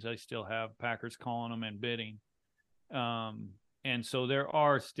 which means they still have packers calling them and bidding. And so there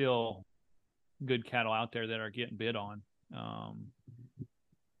are still good cattle out there that are getting bid on,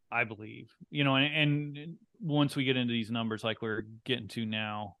 I believe, and once we get into these numbers, like we're getting to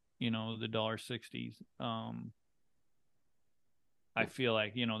now, the $1.60s, I feel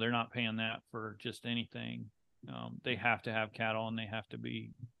like, they're not paying that for just anything. They have to have cattle and they have to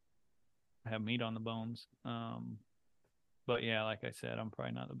have meat on the bones. But yeah, like I said, I'm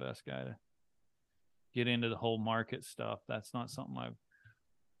probably not the best guy to get into the whole market stuff. That's not something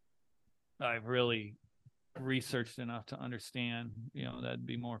I've really researched enough to understand. That'd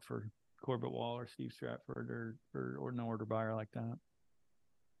be more for Corbett Wall or Steve Stratford or an order buyer like that.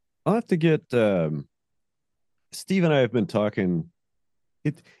 I'll have to get Steve and I have been talking.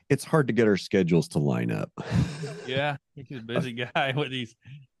 It's hard to get our schedules to line up. Yeah, he's a busy guy with these.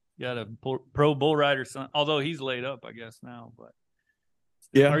 Got a pro bull rider son, although he's laid up, I guess now. But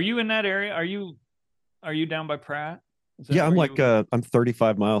yeah, are you in that area? Are you down by Pratt? Yeah, I'm I'm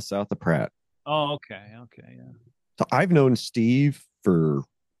 35 miles south of Pratt. Oh, okay, yeah. So I've known Steve for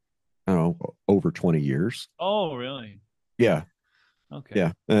I don't know over 20 years. Oh, really? Yeah. Okay.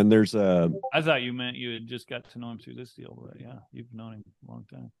 Yeah, and there's I thought you meant you had just got to know him through this deal, but yeah, you've known him a long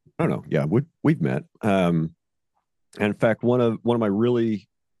time. I don't know. Yeah, we've met. And in fact, one of my really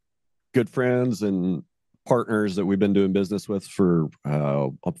good friends and partners that we've been doing business with for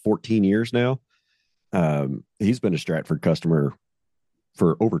 14 years now. He's been a Stratford customer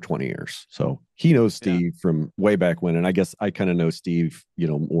for over 20 years. So he knows Steve from way back when. And I guess I kind of know Steve,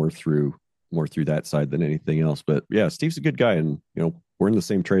 more through that side than anything else. But yeah, Steve's a good guy. And, we're in the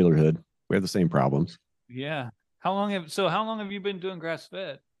same trailer hood. We have the same problems. Yeah. How long have you been doing grass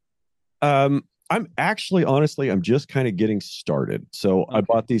fed? I'm actually, honestly, I'm just kind of getting started. So okay. I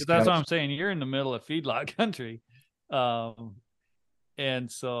bought these. That's what I'm saying. You're in the middle of feedlot country.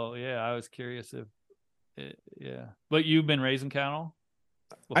 And so, yeah, I was curious but you've been raising cattle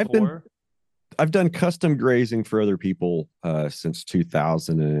before? I've done custom grazing for other people since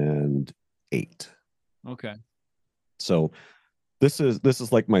 2008. Okay. So this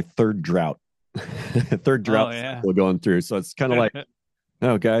is like my third drought cycle going through. So it's kind of like,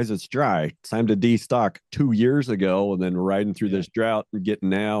 oh, guys, it's dry. It's time to destock 2 years ago, and then riding through this drought and getting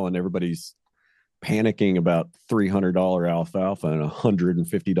now, and everybody's panicking about $300 alfalfa and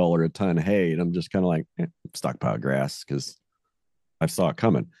 $150 a ton hay. And I'm just kind of like, stockpile grass because I saw it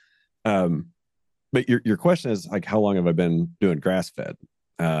coming. But your question is like, how long have I been doing grass fed?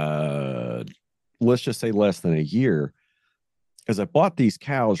 Let's just say less than a year, because I bought these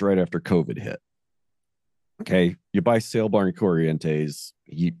cows right after COVID hit. Okay, you buy sale barn Corrientes.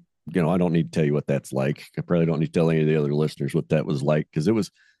 I don't need to tell you what that's like. I probably don't need to tell any of the other listeners what that was like, because it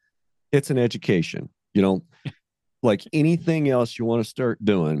was It's an education. You know, like anything else you want to start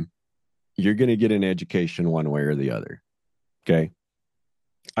doing, you're going to get an education one way or the other. Okay.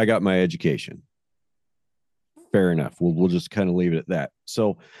 I got my education. Fair enough. We'll just kind of leave it at that.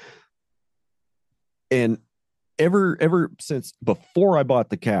 So, and ever since before I bought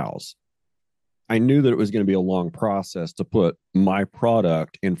the cows, I knew that it was going to be a long process to put my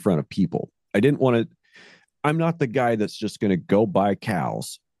product in front of people. I didn't want to, I'm not the guy that's just going to go buy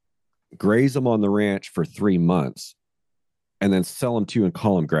cows, graze them on the ranch for 3 months, and then sell them to you and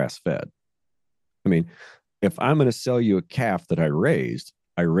call them grass fed. I mean, if I'm going to sell you a calf that I raised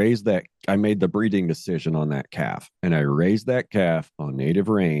that, I made the breeding decision on that calf, and I raised that calf on native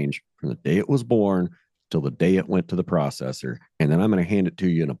range from the day it was born till the day it went to the processor. And then I'm going to hand it to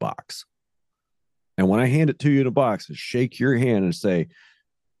you in a box. And when I hand it to you in a box, I shake your hand and say,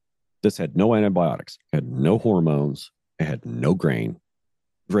 this had no antibiotics, had no hormones, it had no grain,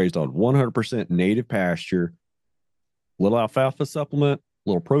 raised on 100% native pasture, little alfalfa supplement,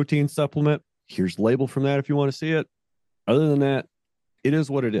 little protein supplement. Here's the label from that if you want to see it. Other than that, it is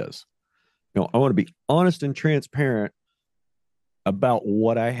what it is. You know, I want to be honest and transparent about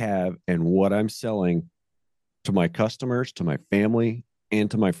what I have and what I'm selling to my customers, to my family,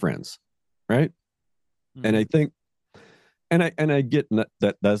 and to my friends. Right. Mm-hmm. And I think, and I get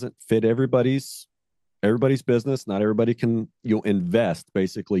that doesn't fit everybody's business. Not everybody can, invest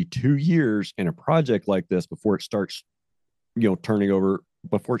basically 2 years in a project like this before it starts, turning over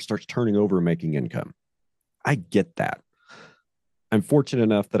and making income. I get that. I'm fortunate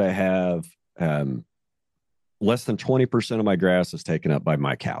enough that I have less than 20% of my grass is taken up by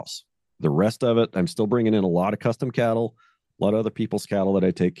my cows. The rest of it, I'm still bringing in a lot of custom cattle, a lot of other people's cattle that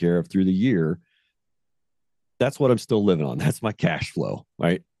I take care of through the year. That's what I'm still living on. That's my cash flow,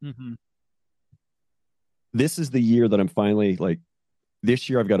 right? Mm-hmm. This is the year that I'm finally this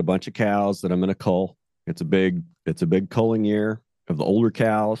year I've got a bunch of cows that I'm going to cull. It's a big culling year of the older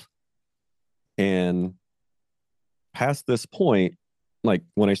cows. And past this point, like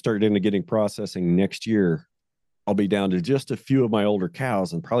when I start into getting processing next year, I'll be down to just a few of my older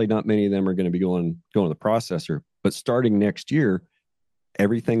cows, and probably not many of them are going to be going to the processor. But starting next year,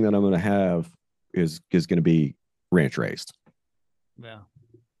 everything that I'm going to have is going to be ranch raised. Yeah.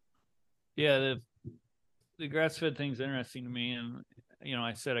 The grass fed thing's interesting to me, and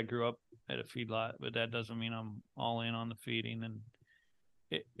I said I grew up at a feedlot, but that doesn't mean I'm all in on the feeding. And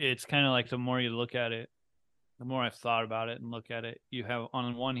it's kind of like the more you look at it, the more I've thought about it and look at it, you have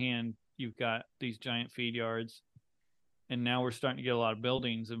on one hand, you've got these giant feed yards, and now we're starting to get a lot of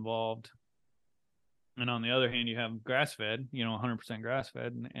buildings involved. And on the other hand, you have grass fed, 100% grass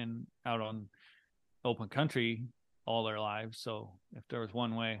fed and out on open country all their lives. So if there was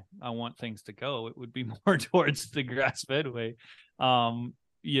one way I want things to go, it would be more towards the grass fed way,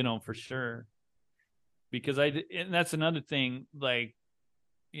 for sure. Because and that's another thing,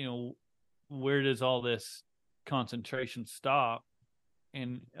 where does all this concentration stop?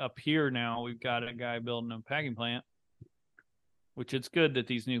 And up here now we've got a guy building a packing plant, which it's good that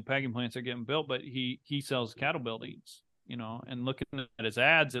these new packing plants are getting built, but he sells cattle buildings, and looking at his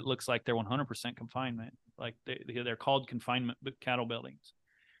ads, it looks like they're 100% confinement. Like they're called confinement cattle buildings.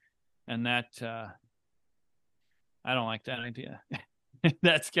 And that, I don't like that idea.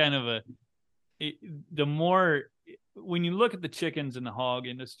 That's kind of when you look at the chickens in the hog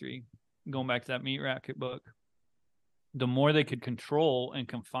industry, going back to that Meat Racket book, the more they could control and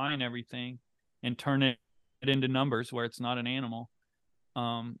confine everything and turn it into numbers where it's not an animal,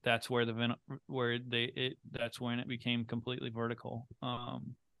 that's where that's when it became completely vertical,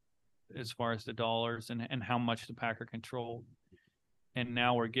 as far as the dollars and how much the packer controlled. And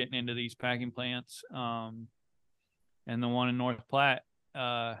now we're getting into these packing plants, and the one in North Platte,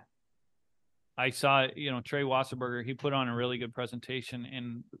 I saw, Trey Wasserberger, he put on a really good presentation,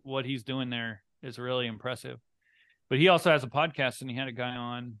 and what he's doing there is really impressive. But he also has a podcast, and he had a guy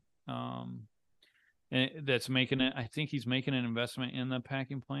on that's making it. I think he's making an investment in the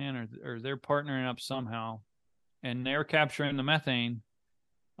packing plant, or they're partnering up somehow, and they're capturing the methane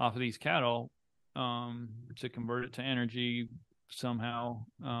off of these cattle to convert it to energy somehow.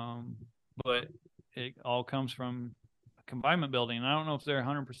 But it all comes from a confinement building. And I don't know if they're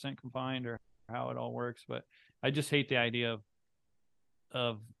 100% confined or how it all works, but I just hate the idea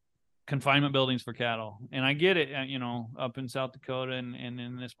of confinement buildings for cattle. And I get it, up in South Dakota and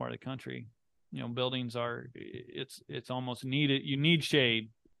in this part of the country, buildings it's almost needed. You need shade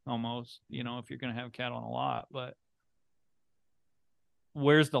almost, if you're going to have cattle on a lot. But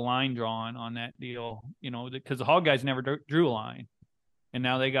where's the line drawn on that deal? Because the hog guys never drew a line, and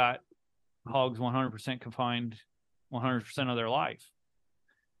now they got hogs 100% confined 100% of their life.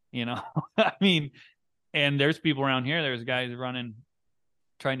 I mean, and there's people around here, there's guys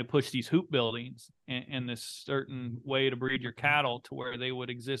trying to push these hoop buildings and this certain way to breed your cattle to where they would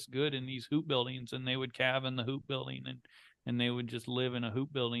exist good in these hoop buildings, and they would calve in the hoop building, and they would just live in a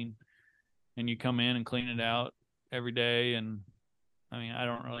hoop building, and you come in and clean it out every day. And I mean, I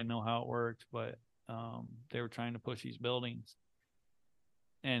don't really know how it worked, but they were trying to push these buildings.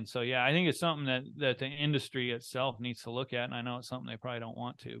 And so, yeah, I think it's something that the industry itself needs to look at. And I know it's something they probably don't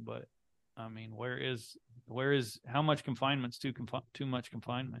want to, but I mean, how much confinement's too much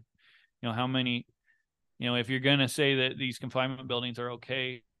confinement? How many, if you're going to say that these confinement buildings are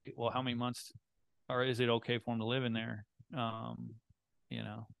okay, well, how many months or is it okay for them to live in there? I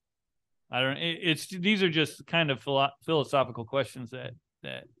don't, these are just kind of philosophical questions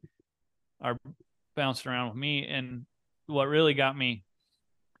that are bounced around with me. And what really got me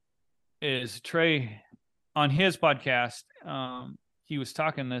is Trey on his podcast. He was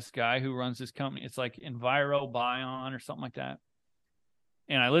talking to this guy who runs this company. It's like EnviroBion or something like that.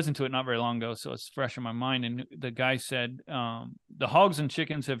 And I listened to it not very long ago, so it's fresh in my mind. And the guy said, the hogs and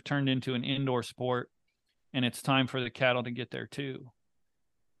chickens have turned into an indoor sport, and it's time for the cattle to get there too.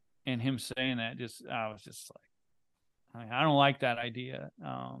 And him saying that, I was just like, I don't like that idea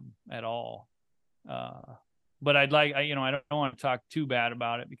at all. But I don't want to talk too bad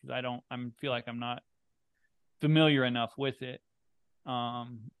about it because I feel like I'm not familiar enough with it.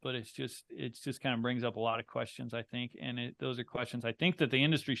 But it's just kind of brings up a lot of questions, I think. And those are questions I think that the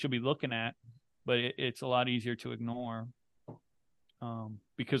industry should be looking at, but it's a lot easier to ignore.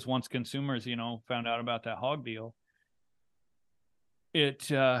 Because once consumers, found out about that hog deal,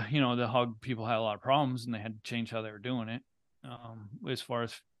 the hog people had a lot of problems and they had to change how they were doing it. As far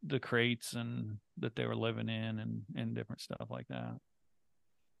as the crates and that they were living in and different stuff like that.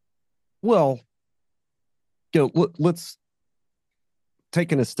 Well, let's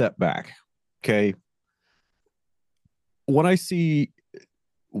taking a step back. Okay. I'm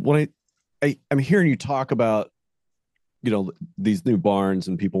hearing you talk about, these new barns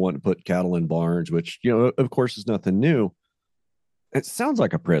and people want to put cattle in barns, which, of course is nothing new. It sounds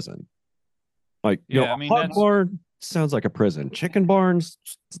like a prison. Like, hog barn sounds like a prison. Chicken barns,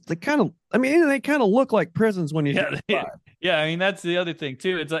 they kind of look like prisons when you yeah. I mean, that's the other thing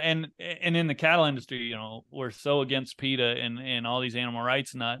too. It's and in the cattle industry, we're so against PETA and all these animal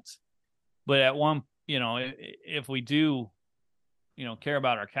rights nuts. But at one, if we do, care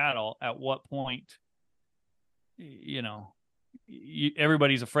about our cattle, at what point,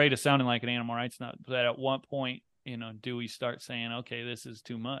 everybody's afraid of sounding like an animal rights nut. But at what point, do we start saying, okay, this is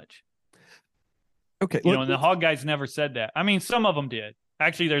too much? Okay. And the hog guys never said that. I mean, some of them did.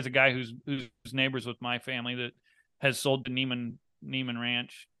 Actually, there's a guy who's neighbors with my family that has sold to Neiman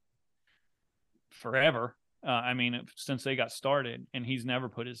Ranch forever. Since they got started, and he's never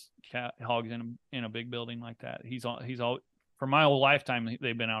put his hogs in a big building like that. He's all for my whole lifetime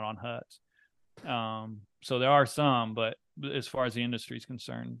they've been out on huts. So there are some, but as far as the industry is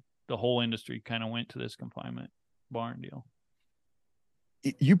concerned, the whole industry kind of went to this confinement barn deal.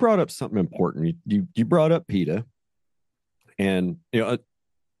 You brought up something important. You brought up PETA, and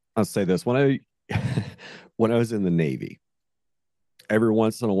I'll say this: when I was in the Navy, every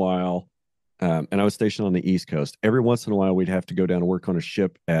once in a while, and I was stationed on the East Coast, every once in a while we'd have to go down and work on a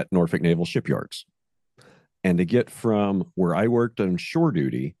ship at Norfolk Naval Shipyards, and to get from where I worked on shore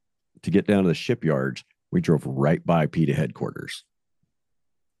duty to get down to the shipyards, we drove right by PETA headquarters.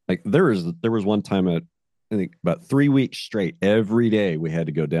 Like there was one time I think about 3 weeks straight, every day we had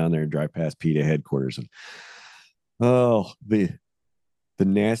to go down there and drive past PETA headquarters. And the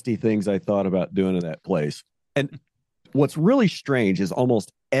nasty things I thought about doing in that place. And what's really strange is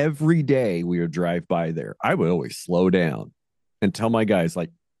almost every day we would drive by there, I would always slow down and tell my guys, like,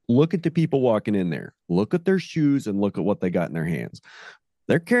 look at the people walking in there, look at their shoes and look at what they got in their hands.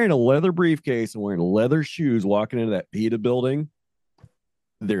 They're carrying a leather briefcase and wearing leather shoes walking into that PETA building.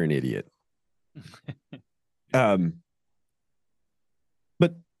 They're an idiot. But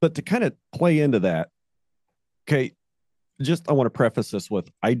to kind of play into that, okay, I want to preface this with,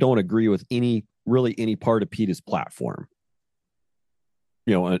 I don't agree with any part of PETA's platform,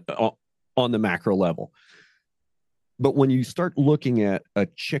 on the macro level. But when you start looking at a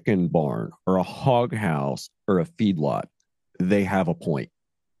chicken barn or a hog house or a feedlot, they have a point.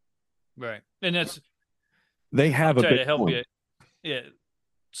 Right. And they have a good help point. You. Yeah.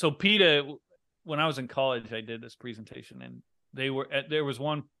 So PETA, when I was in college, I did this presentation, and there was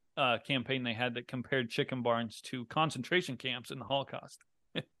one campaign they had that compared chicken barns to concentration camps in the Holocaust.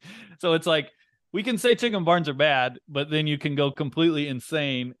 So it's like, we can say chicken barns are bad, but then you can go completely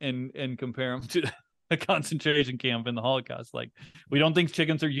insane and compare them a concentration camp in the Holocaust. Like, we don't think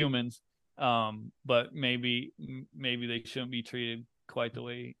chickens are humans, but maybe they shouldn't be treated quite the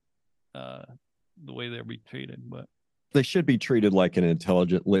way they'll be treated. But they should be treated like an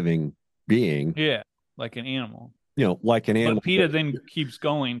intelligent living being. yeah, like an animal. Like an animal. But PETA then keeps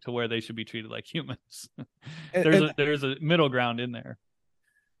going to where they should be treated like humans. And there's a middle ground in there.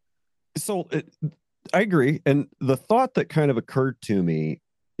 So I agree. And the thought that kind of occurred to me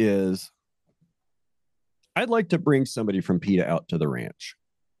is I'd like to bring somebody from PETA out to the ranch.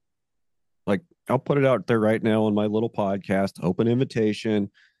 Like, I'll put it out there right now on my little podcast, open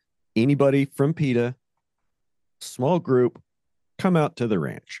invitation. Anybody from PETA, small group, come out to the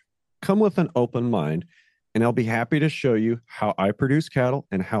ranch. Come with an open mind, and I'll be happy to show you how I produce cattle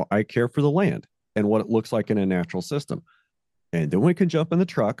and how I care for the land and what it looks like in a natural system. And then we can jump in the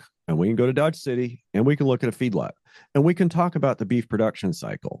truck and we can go to Dodge City and we can look at a feedlot and we can talk about the beef production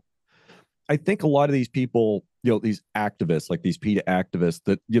cycle. I think a lot of these people, these activists, like these PETA activists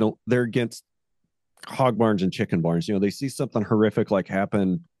that, they're against hog barns and chicken barns. They see something horrific like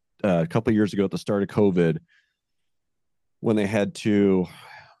happened a couple of years ago at the start of COVID when they had to,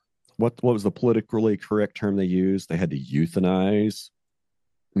 what was the politically correct term they used? They had to euthanize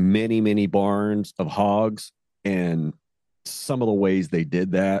many, many barns of hogs. And some of the ways they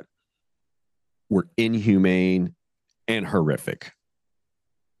did that were inhumane and horrific.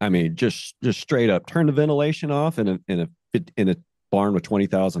 I mean, just straight up turn the ventilation off in a barn with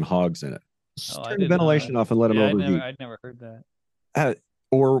 20,000 hogs in it. Turn the ventilation off and let them overheat. I'd never heard that.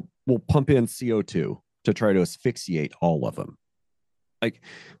 Or we'll pump in CO2 to try to asphyxiate all of them. Like,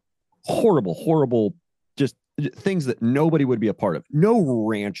 horrible, horrible, just things that nobody would be a part of. No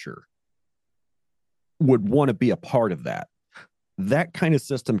rancher would want to be a part of that. That kind of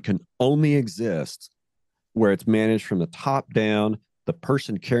system can only exist where it's managed from the top down. The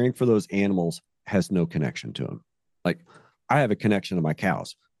person caring for those animals has no connection to them. Like, I have a connection to my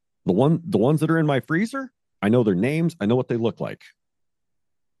cows. The ones that are in my freezer, I know their names. I know what they look like.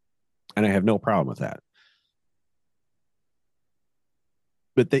 And I have no problem with that.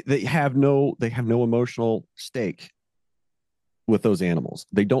 But they have no emotional stake with those animals.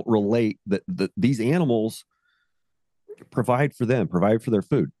 They don't relate that these animals provide for them, provide for their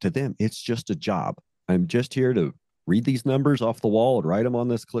food. To them, it's just a job. I'm just here to read these numbers off the wall and write them on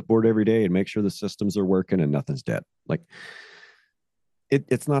this clipboard every day and make sure the systems are working and nothing's dead. Like,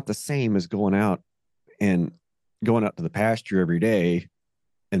 it's not the same as going out to the pasture every day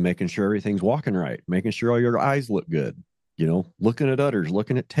and making sure everything's walking right, making sure all your eyes look good, looking at udders,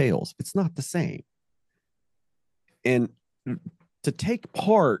 looking at tails. It's not the same. And to take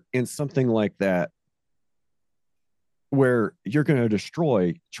part in something like that, where you're going to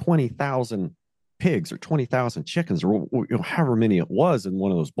destroy 20,000 pigs or 20,000 chickens or however many it was in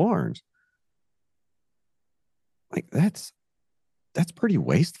one of those barns, like that's pretty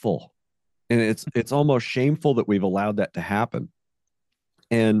wasteful. And it's almost shameful that we've allowed that to happen.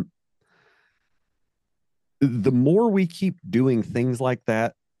 And the more we keep doing things like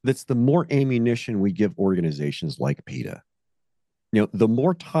that, that's the more ammunition we give organizations like PETA. The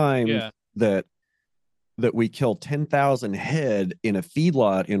more time that we kill 10,000 head in a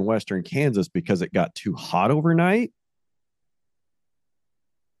feedlot in Western Kansas because it got too hot overnight.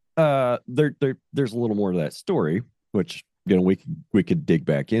 There's a little more to that story, which, we could dig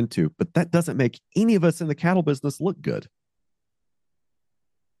back into, but that doesn't make any of us in the cattle business look good.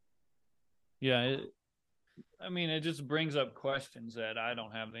 Yeah. It just brings up questions that I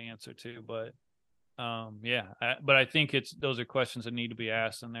don't have the answer to, but but I think those are questions that need to be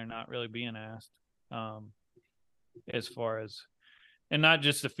asked, and they're not really being asked. As far as, and not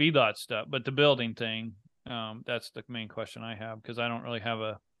just the feedlot stuff, but the building thing. That's the main question I have, because I don't really have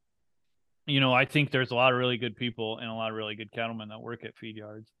I think there's a lot of really good people and a lot of really good cattlemen that work at feed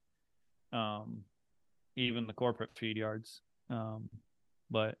yards, even the corporate feed yards.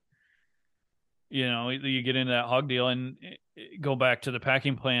 But you get into that hog deal and go back to the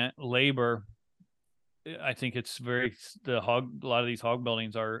packing plant labor. I think it's a lot of these hog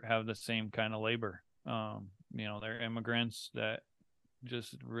buildings have the same kind of labor. They're immigrants that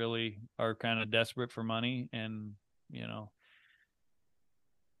just really are kind of desperate for money. And,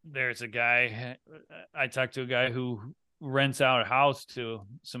 there's a guy, I talked to a guy who rents out a house to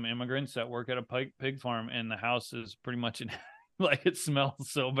some immigrants that work at a pig farm, and the house is pretty much like, it smells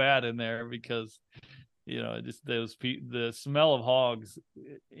so bad in there because, just the smell of hogs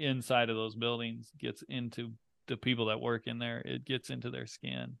inside of those buildings gets into the people that work in there. It gets into their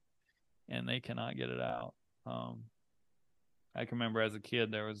skin and they cannot get it out. I can remember as a kid,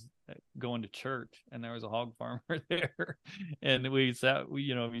 there was going to church and there was a hog farmer there, and we sat,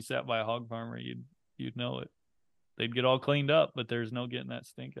 if you sat by a hog farmer, you'd you'd know it. They'd get all cleaned up, but there's no getting that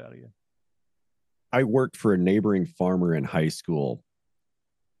stink out of you. I worked for a neighboring farmer in high school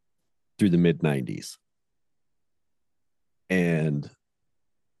through the mid 90s. And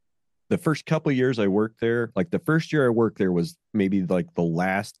the first couple of years I worked there, like the first year I worked there was maybe like the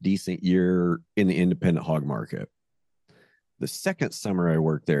last decent year in the independent hog market. The second summer I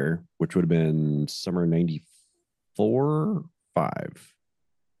worked there, which would have been summer 94, 5, I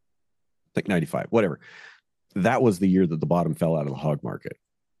think 95, whatever. That was the year that the bottom fell out of the hog market.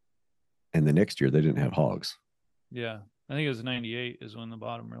 And the next year they didn't have hogs. Yeah. I think it was 98 is when the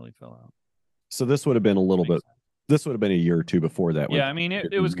bottom really fell out. So this would have been a little bit, this would have been a year or two before that. Yeah, I mean,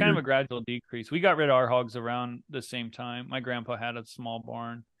 it was kind of a gradual decrease. We got rid of our hogs around the same time. My grandpa had a small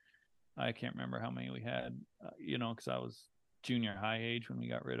barn. I can't remember how many we had, because I was junior high age when we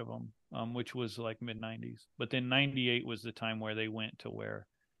got rid of them, which was like mid 90s. But then 98 was the time where they went to where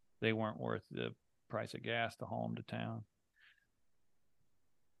they weren't worth the price of gas to haul them to town.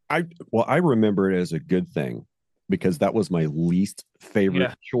 I remember it as a good thing because that was my least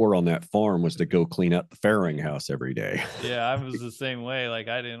favorite chore on that farm was to go clean up the farrowing house every day. Yeah, I was the same way. Like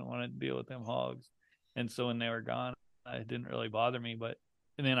I didn't want to deal with them hogs. And so when they were gone, it didn't really bother me.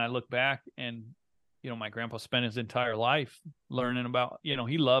 And then I look back and, my grandpa spent his entire life learning about,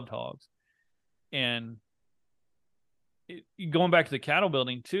 he loved hogs. And going back to the cattle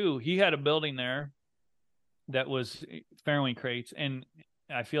building too, he had a building there that was farrowing crates. And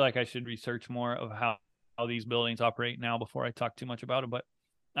I feel like I should research more of how these buildings operate now before I talk too much about it. But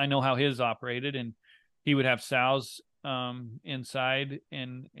I know how his operated, and he would have sows inside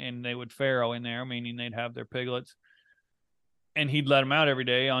and they would farrow in there, meaning they'd have their piglets. And he'd let them out every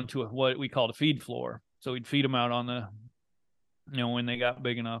day onto what we called a feed floor. So we'd feed them out on the, when they got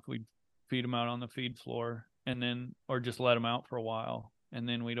big enough, we'd feed them out on the feed floor and then, or just let them out for a while. And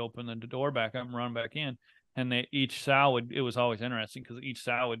then we'd open the door back up and run back in. And each sow it was always interesting because each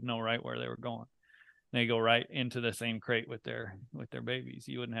sow would know right where they were going. They go right into the same crate with their babies.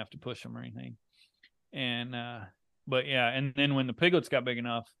 You wouldn't have to push them or anything. And, but yeah. And then when the piglets got big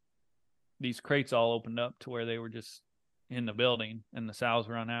enough, these crates all opened up to where they were just in the building and the sows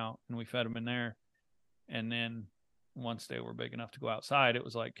run out and we fed them in there. And then once they were big enough to go outside, it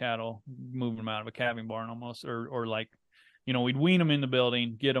was like cattle, moving them out of a calving barn almost, or like, we'd wean them in the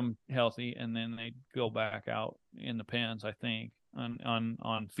building, get them healthy, and then they'd go back out in the pens, I think,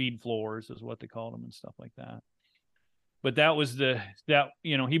 on feed floors is what they called them and stuff like that. But that was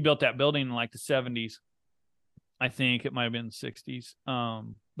he built that building in like the 70s. I think it might have been the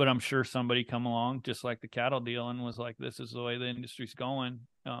 60s. But I'm sure somebody come along, just like the cattle deal, and was like, this is the way the industry's going.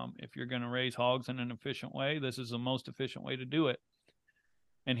 If you're going to raise hogs in an efficient way, this is the most efficient way to do it.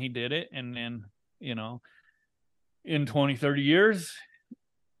 And he did it. And then, in 20, 30 years,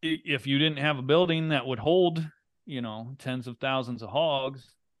 if you didn't have a building that would hold, tens of thousands of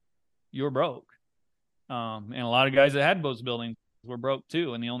hogs, you're broke. And a lot of guys that had those buildings were broke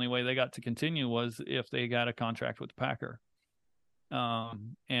too. And the only way they got to continue was if they got a contract with the packer.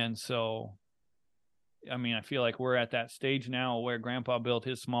 And so, I mean, I feel like we're at that stage now where grandpa built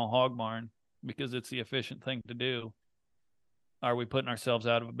his small hog barn because it's the efficient thing to do. Are we putting ourselves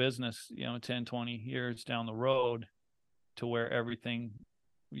out of a business, 10, 20 years down the road to where everything,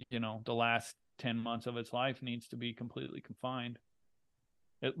 the last 10 months of its life needs to be completely confined,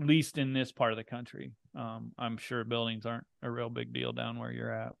 at least in this part of the country. I'm sure buildings aren't a real big deal down where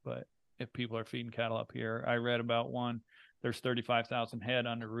you're at, but if people are feeding cattle up here, I read about one, there's 35,000 head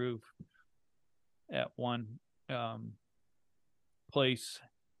under roof at one place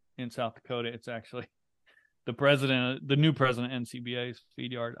in South Dakota. It's actually the new president of NCBA's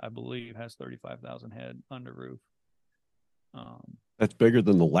feed yard, I believe, has 35,000 head under roof. That's bigger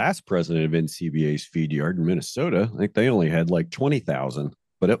than the last president of NCBA's feed yard in Minnesota. I think they only had like 20,000,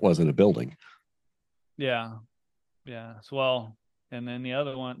 but it wasn't a building. Yeah. Yeah. So, well, and then the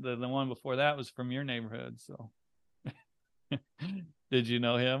other one, the one before that was from your neighborhood. So did you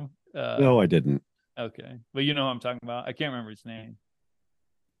know him? No, I didn't. Okay. But you know who I'm talking about. I can't remember his name,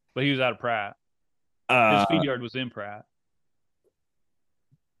 but he was out of Pratt. His feed yard was in Pratt.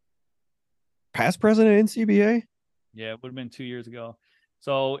 Past president of NCBA? Yeah, it would have been 2 years ago.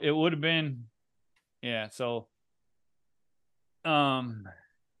 So it would have been, yeah. So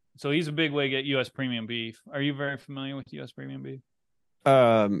he's a big wig at U.S. Premium Beef. Are you very familiar with U.S. Premium Beef?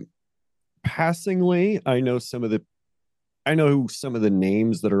 Passingly, I know some of the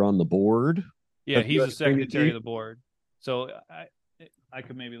names that are on the board. Yeah, he's the secretary of the board. So I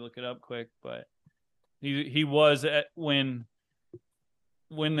could maybe look it up quick, but he was at when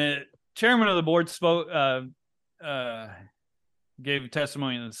the chairman of the board spoke, gave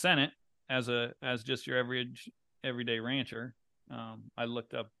testimony in the Senate as just your everyday rancher, I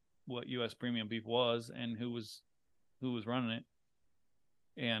looked up what U.S. premium beef was and who was running it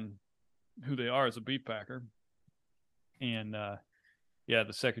and who they are as a beef packer. And the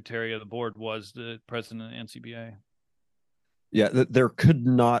secretary of the board was the president of the NCBA. Yeah, there could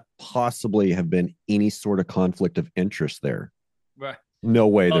not possibly have been any sort of conflict of interest there. Right. No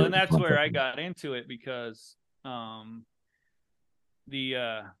way. Well, and that's where I got into it because the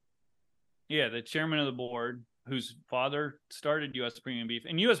chairman of the board, whose father started U.S. Premium Beef,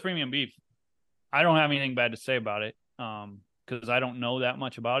 and U.S. Premium Beef, I don't have anything bad to say about it because I don't know that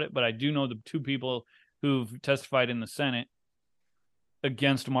much about it, but I do know the two people who've testified in the Senate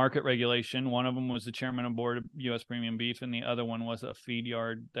against market regulation. One of them was the chairman of the board of U.S. Premium Beef, and the other one was a feed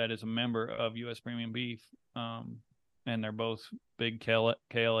yard that is a member of U.S. Premium Beef. And they're both big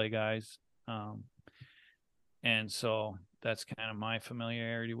KLA guys. And so that's kind of my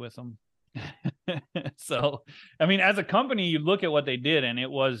familiarity with them. So, I mean, as a company, you look at what they did, and it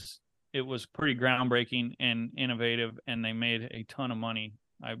was pretty groundbreaking and innovative, and they made a ton of money,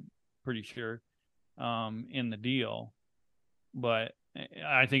 I'm pretty sure, in the deal. But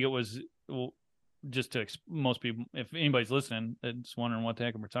I think it was, just to most people, if anybody's listening that's wondering what the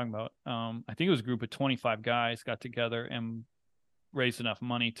heck we're talking about, I think it was a group of 25 guys got together and raised enough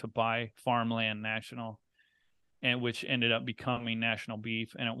money to buy Farmland National, and which ended up becoming National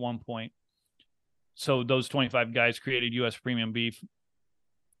Beef. And at one point, so those 25 guys created U.S. Premium Beef.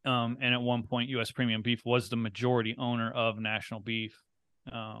 And at one point, U.S. Premium Beef was the majority owner of National Beef.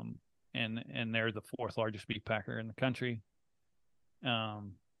 And they're the fourth largest beef packer in the country.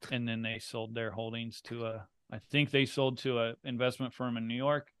 And then they sold their holdings to I think they sold to an investment firm in New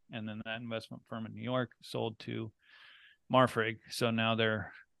York, and then that investment firm in New York sold to Marfrig. So now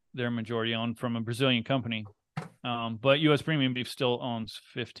they're majority owned from a Brazilian company. But U.S. Premium Beef still owns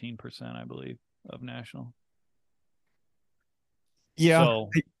 15%, I believe, of National. Yeah. So,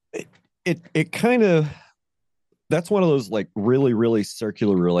 it kind of, that's one of those like really, really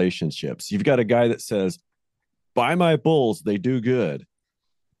circular relationships. You've got a guy that says, buy my bulls, they do good.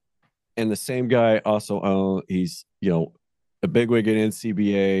 And the same guy also he's, a bigwig at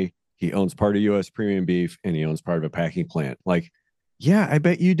NCBA. He owns part of U.S. Premium Beef, and he owns part of a packing plant. Like, yeah, I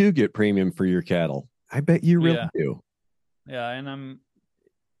bet you do get premium for your cattle. I bet you really do. Yeah, and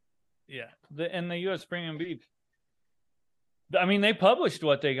the U.S. Premium Beef, I mean, they published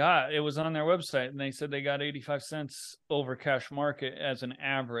what they got. It was on their website, and they said they got 85 cents over cash market as an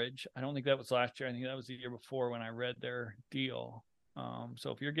average. I don't think that was last year. I think that was the year before when I read their deal.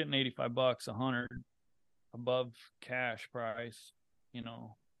 So if you're getting $85, 100 above cash price,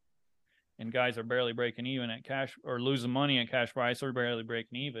 and guys are barely breaking even at cash, or losing money at cash price, or barely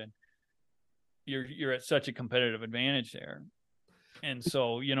breaking even, you're at such a competitive advantage there. And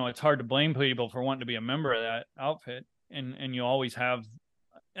so, it's hard to blame people for wanting to be a member of that outfit. And you always have,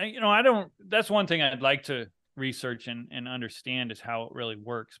 that's one thing I'd like to research and understand is how it really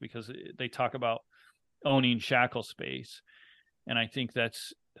works, because they talk about owning shackle space. And I think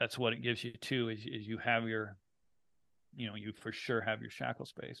that's what it gives you too, is you have your, you for sure have your shackle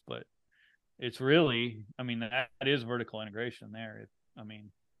space, but it's really, I mean, that is vertical integration there.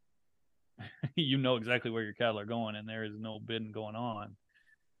 You know exactly where your cattle are going, and there is no bidding going on.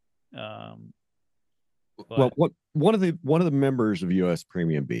 Well, one of the members of U.S.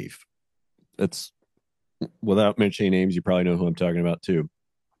 Premium Beef, it's, without mentioning names, you probably know who I'm talking about too.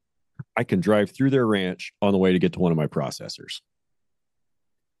 I can drive through their ranch on the way to get to one of my processors.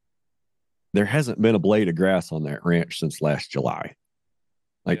 There hasn't been a blade of grass on that ranch since last July.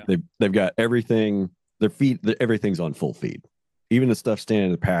 Like, they've got everything. Everything's on full feed. Even the stuff standing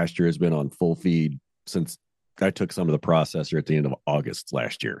in the pasture has been on full feed since I took some of the processor at the end of August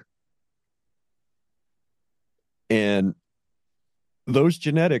last year. And those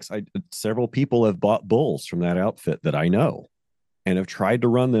genetics, several people have bought bulls from that outfit that I know, and have tried to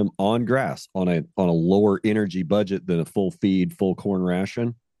run them on grass on a lower energy budget than a full feed, full corn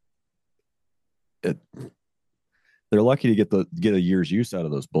ration. They're lucky to get a year's use out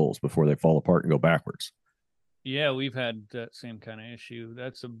of those bulls before they fall apart and go backwards. Yeah, we've had that same kind of issue.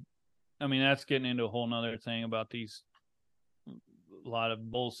 That's getting into a whole nother thing about a lot of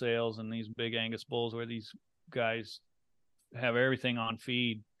bull sales and these big Angus bulls, where these guys have everything on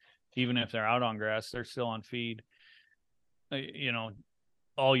feed. Even if they're out on grass, they're still on feed,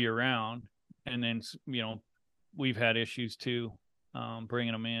 all year round. And then, we've had issues too,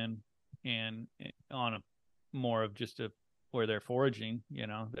 bringing them in and on a more of just where they're foraging,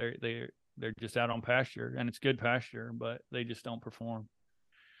 they're just out on pasture, and it's good pasture, but they just don't perform.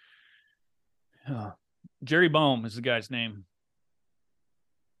 Jerry Bohm is the guy's name.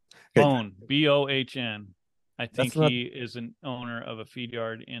 Okay, Bohn, Bohn. I think that's not. he is an owner of a feed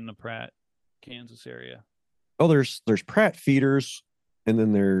yard in the Pratt, Kansas area. Oh, there's Pratt feeders, and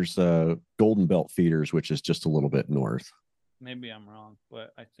then there's Golden Belt feeders, which is just a little bit north. Maybe I'm wrong,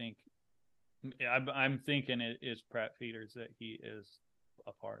 but I think I'm thinking it is Pratt Feeders that he is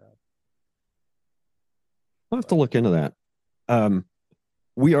a part of. I'll have to look into that. Um,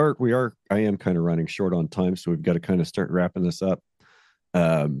 we are. I am kind of running short on time, so we've got to kind of start wrapping this up.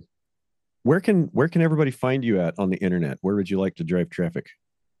 Um, where can everybody find you at on the internet? Where would you like to drive traffic?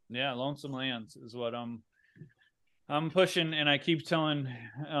 Yeah, Lonesome Lands is what I'm pushing, and I keep telling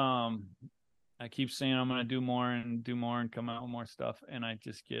I keep saying I'm going to do more and come out with more stuff, and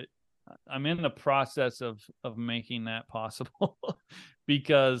I'm in the process of making that possible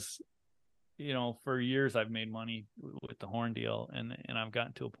because for years I've made money with the horn deal, and I've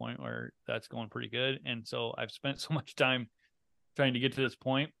gotten to a point where that's going pretty good, and so I've spent so much time trying to get to this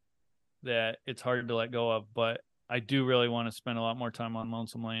point that it's hard to let go of. But I do really want to spend a lot more time on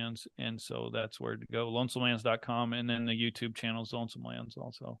Lonesome Lands, and so that's where to go. LonesomeLands.com, and then the YouTube channel is Lonesome Lands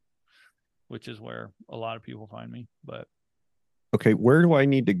also, which is where a lot of people find me. But Okay, where do I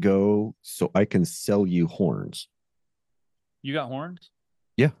need to go so I can sell you horns? you got horns?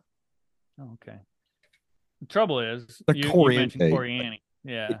 Yeah. Oh, okay. The trouble is, The you mentioned Coriante. Coriani.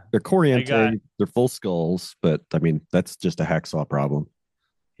 Yeah. They're Coriante, they're full skulls, but I mean, that's just a hacksaw problem.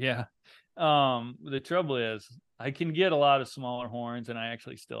 Yeah. The trouble is I can get a lot of smaller horns, and I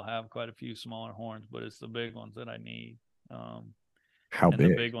actually still have quite a few smaller horns, but it's the big ones that I need. How and big?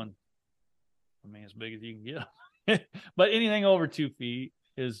 the big one, I mean, as big as you can get. But anything over 2 feet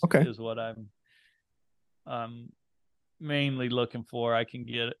is what I'm mainly looking for. I can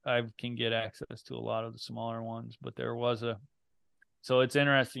get access to a lot of the smaller ones, but so it's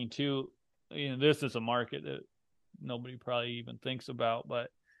interesting too. This is a market that nobody probably even thinks about,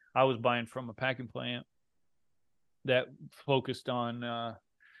 but I was buying from a packing plant that focused on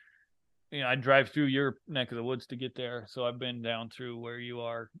I drive through your neck of the woods to get there, so I've been down through where you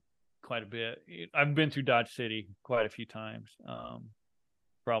are quite a bit. I've been through Dodge City quite a few times.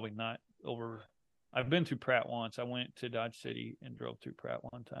 Probably not over. I've been through Pratt once. I went to Dodge City and drove through Pratt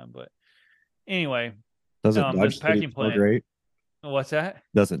one time. But anyway, Doesn't this Dodge City packing smell plant. great? What's that?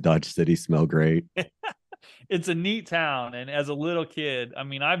 Doesn't Dodge City smell great? It's a neat town. And as a little kid, I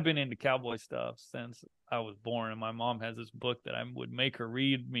mean, I've been into cowboy stuff since I was born. And my mom has this book that I would make her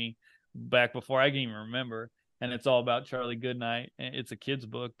read me back before I can even remember. And it's all about Charlie Goodnight. It's a kid's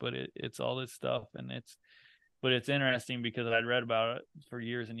book, but it's all this stuff. And it's interesting because I'd read about it for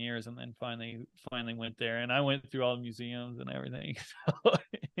years and years, and then finally went there, and I went through all the museums and everything. So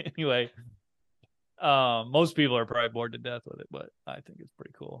anyway, most people are probably bored to death with it, but I think it's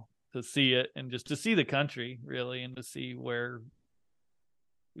pretty cool to see it and just to see the country really, and to see where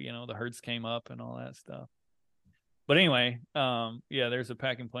the herds came up and all that stuff. But anyway, yeah, there's a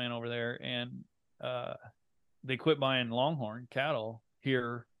packing plant over there, and they quit buying Longhorn cattle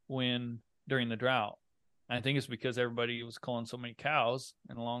here during the drought. I think it's because everybody was culling so many cows,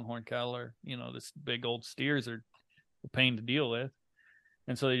 and Longhorn cattle are, this big old steers are a pain to deal with.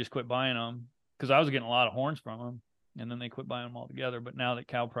 And so they just quit buying them, because I was getting a lot of horns from them, and then they quit buying them altogether. But now that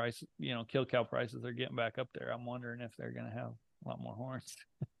kill cow prices are getting back up there, I'm wondering if they're going to have a lot more horns.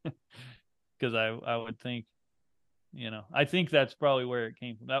 Because I would think, I think that's probably where it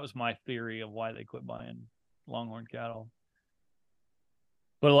came from. That was my theory of why they quit buying Longhorn cattle.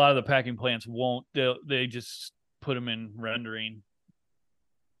 But a lot of the packing plants won't. They just put them in rendering.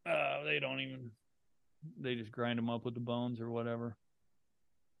 They just grind them up with the bones or whatever.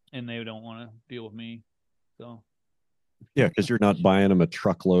 And they don't want to deal with me. So. Yeah, because you're not buying them a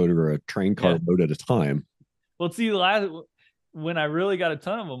truckload or a train car load at a time. Well, see, when I really got a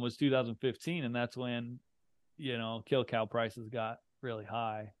ton of them was 2015. And that's when, kill cow prices got really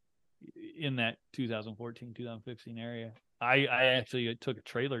high in that 2014, 2015 area. I actually took a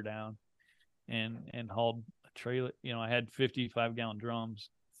trailer down and hauled a trailer. I had 55-gallon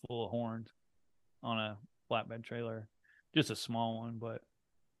drums full of horns on a flatbed trailer, just a small one, but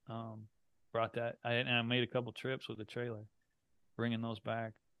brought that. I made a couple trips with the trailer, bringing those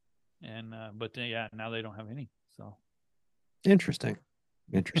back, and but yeah, now they don't have any. So interesting.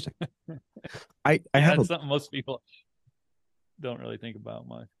 I have something most people don't really think about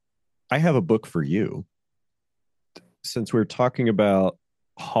much. I have a book for you. Since we're talking about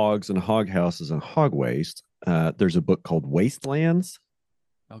hogs and hog houses and hog waste, there's a book called Wastelands.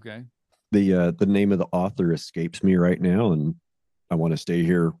 Okay. The name of the author escapes me right now, and I want to stay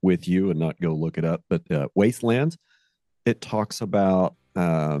here with you and not go look it up. But Wastelands, it talks about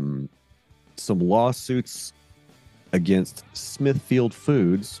some lawsuits against Smithfield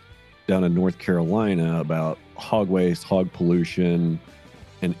Foods down in North Carolina about hog waste, hog pollution,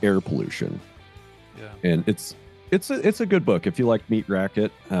 and air pollution. Yeah. And it's a good book. If you like Meat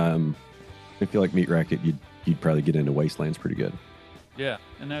Racket, you'd probably get into Wastelands pretty good. Yeah,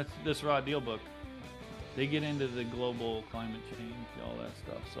 and that's this Raw Deal book. They get into the global climate change, all that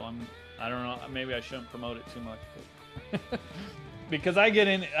stuff. So I don't know, maybe I shouldn't promote it too much, but because I get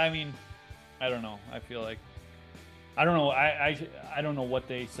in. I mean, I don't know. I feel like I don't know. I don't know what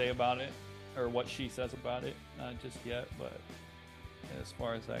they say about it or what she says about it just yet. But as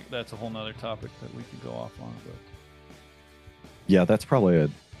far as that's a whole nother topic that we could go off on. But yeah, that's probably a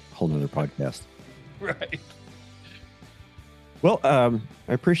whole nother podcast. Right. Well,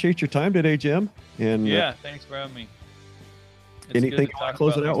 I appreciate your time today, Jim. And yeah, thanks for having me. It's anything you want to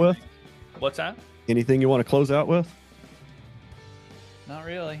close it out with? What's that? Anything you want to close out with? Not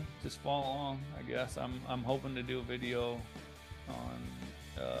really. Just follow along, I guess. I'm hoping to do a video on.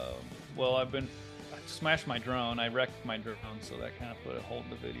 Well, I smashed my drone. I wrecked my drone, so that kind of put a hold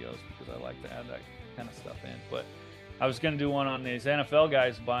in the videos because I like to add that kind of stuff in. But I was going to do one on these NFL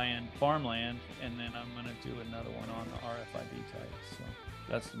guys buying farmland, and then I'm going to do another one on the RFID tags. So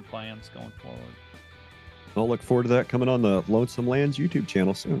that's some plans going forward. I'll look forward to that coming on the Lonesome Lands YouTube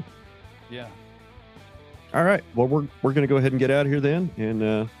channel soon. Yeah. All right. Well, we're going to go ahead and get out of here then.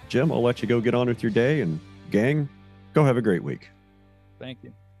 And Jim, I'll let you go get on with your day. And gang, go have a great week. Thank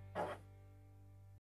you.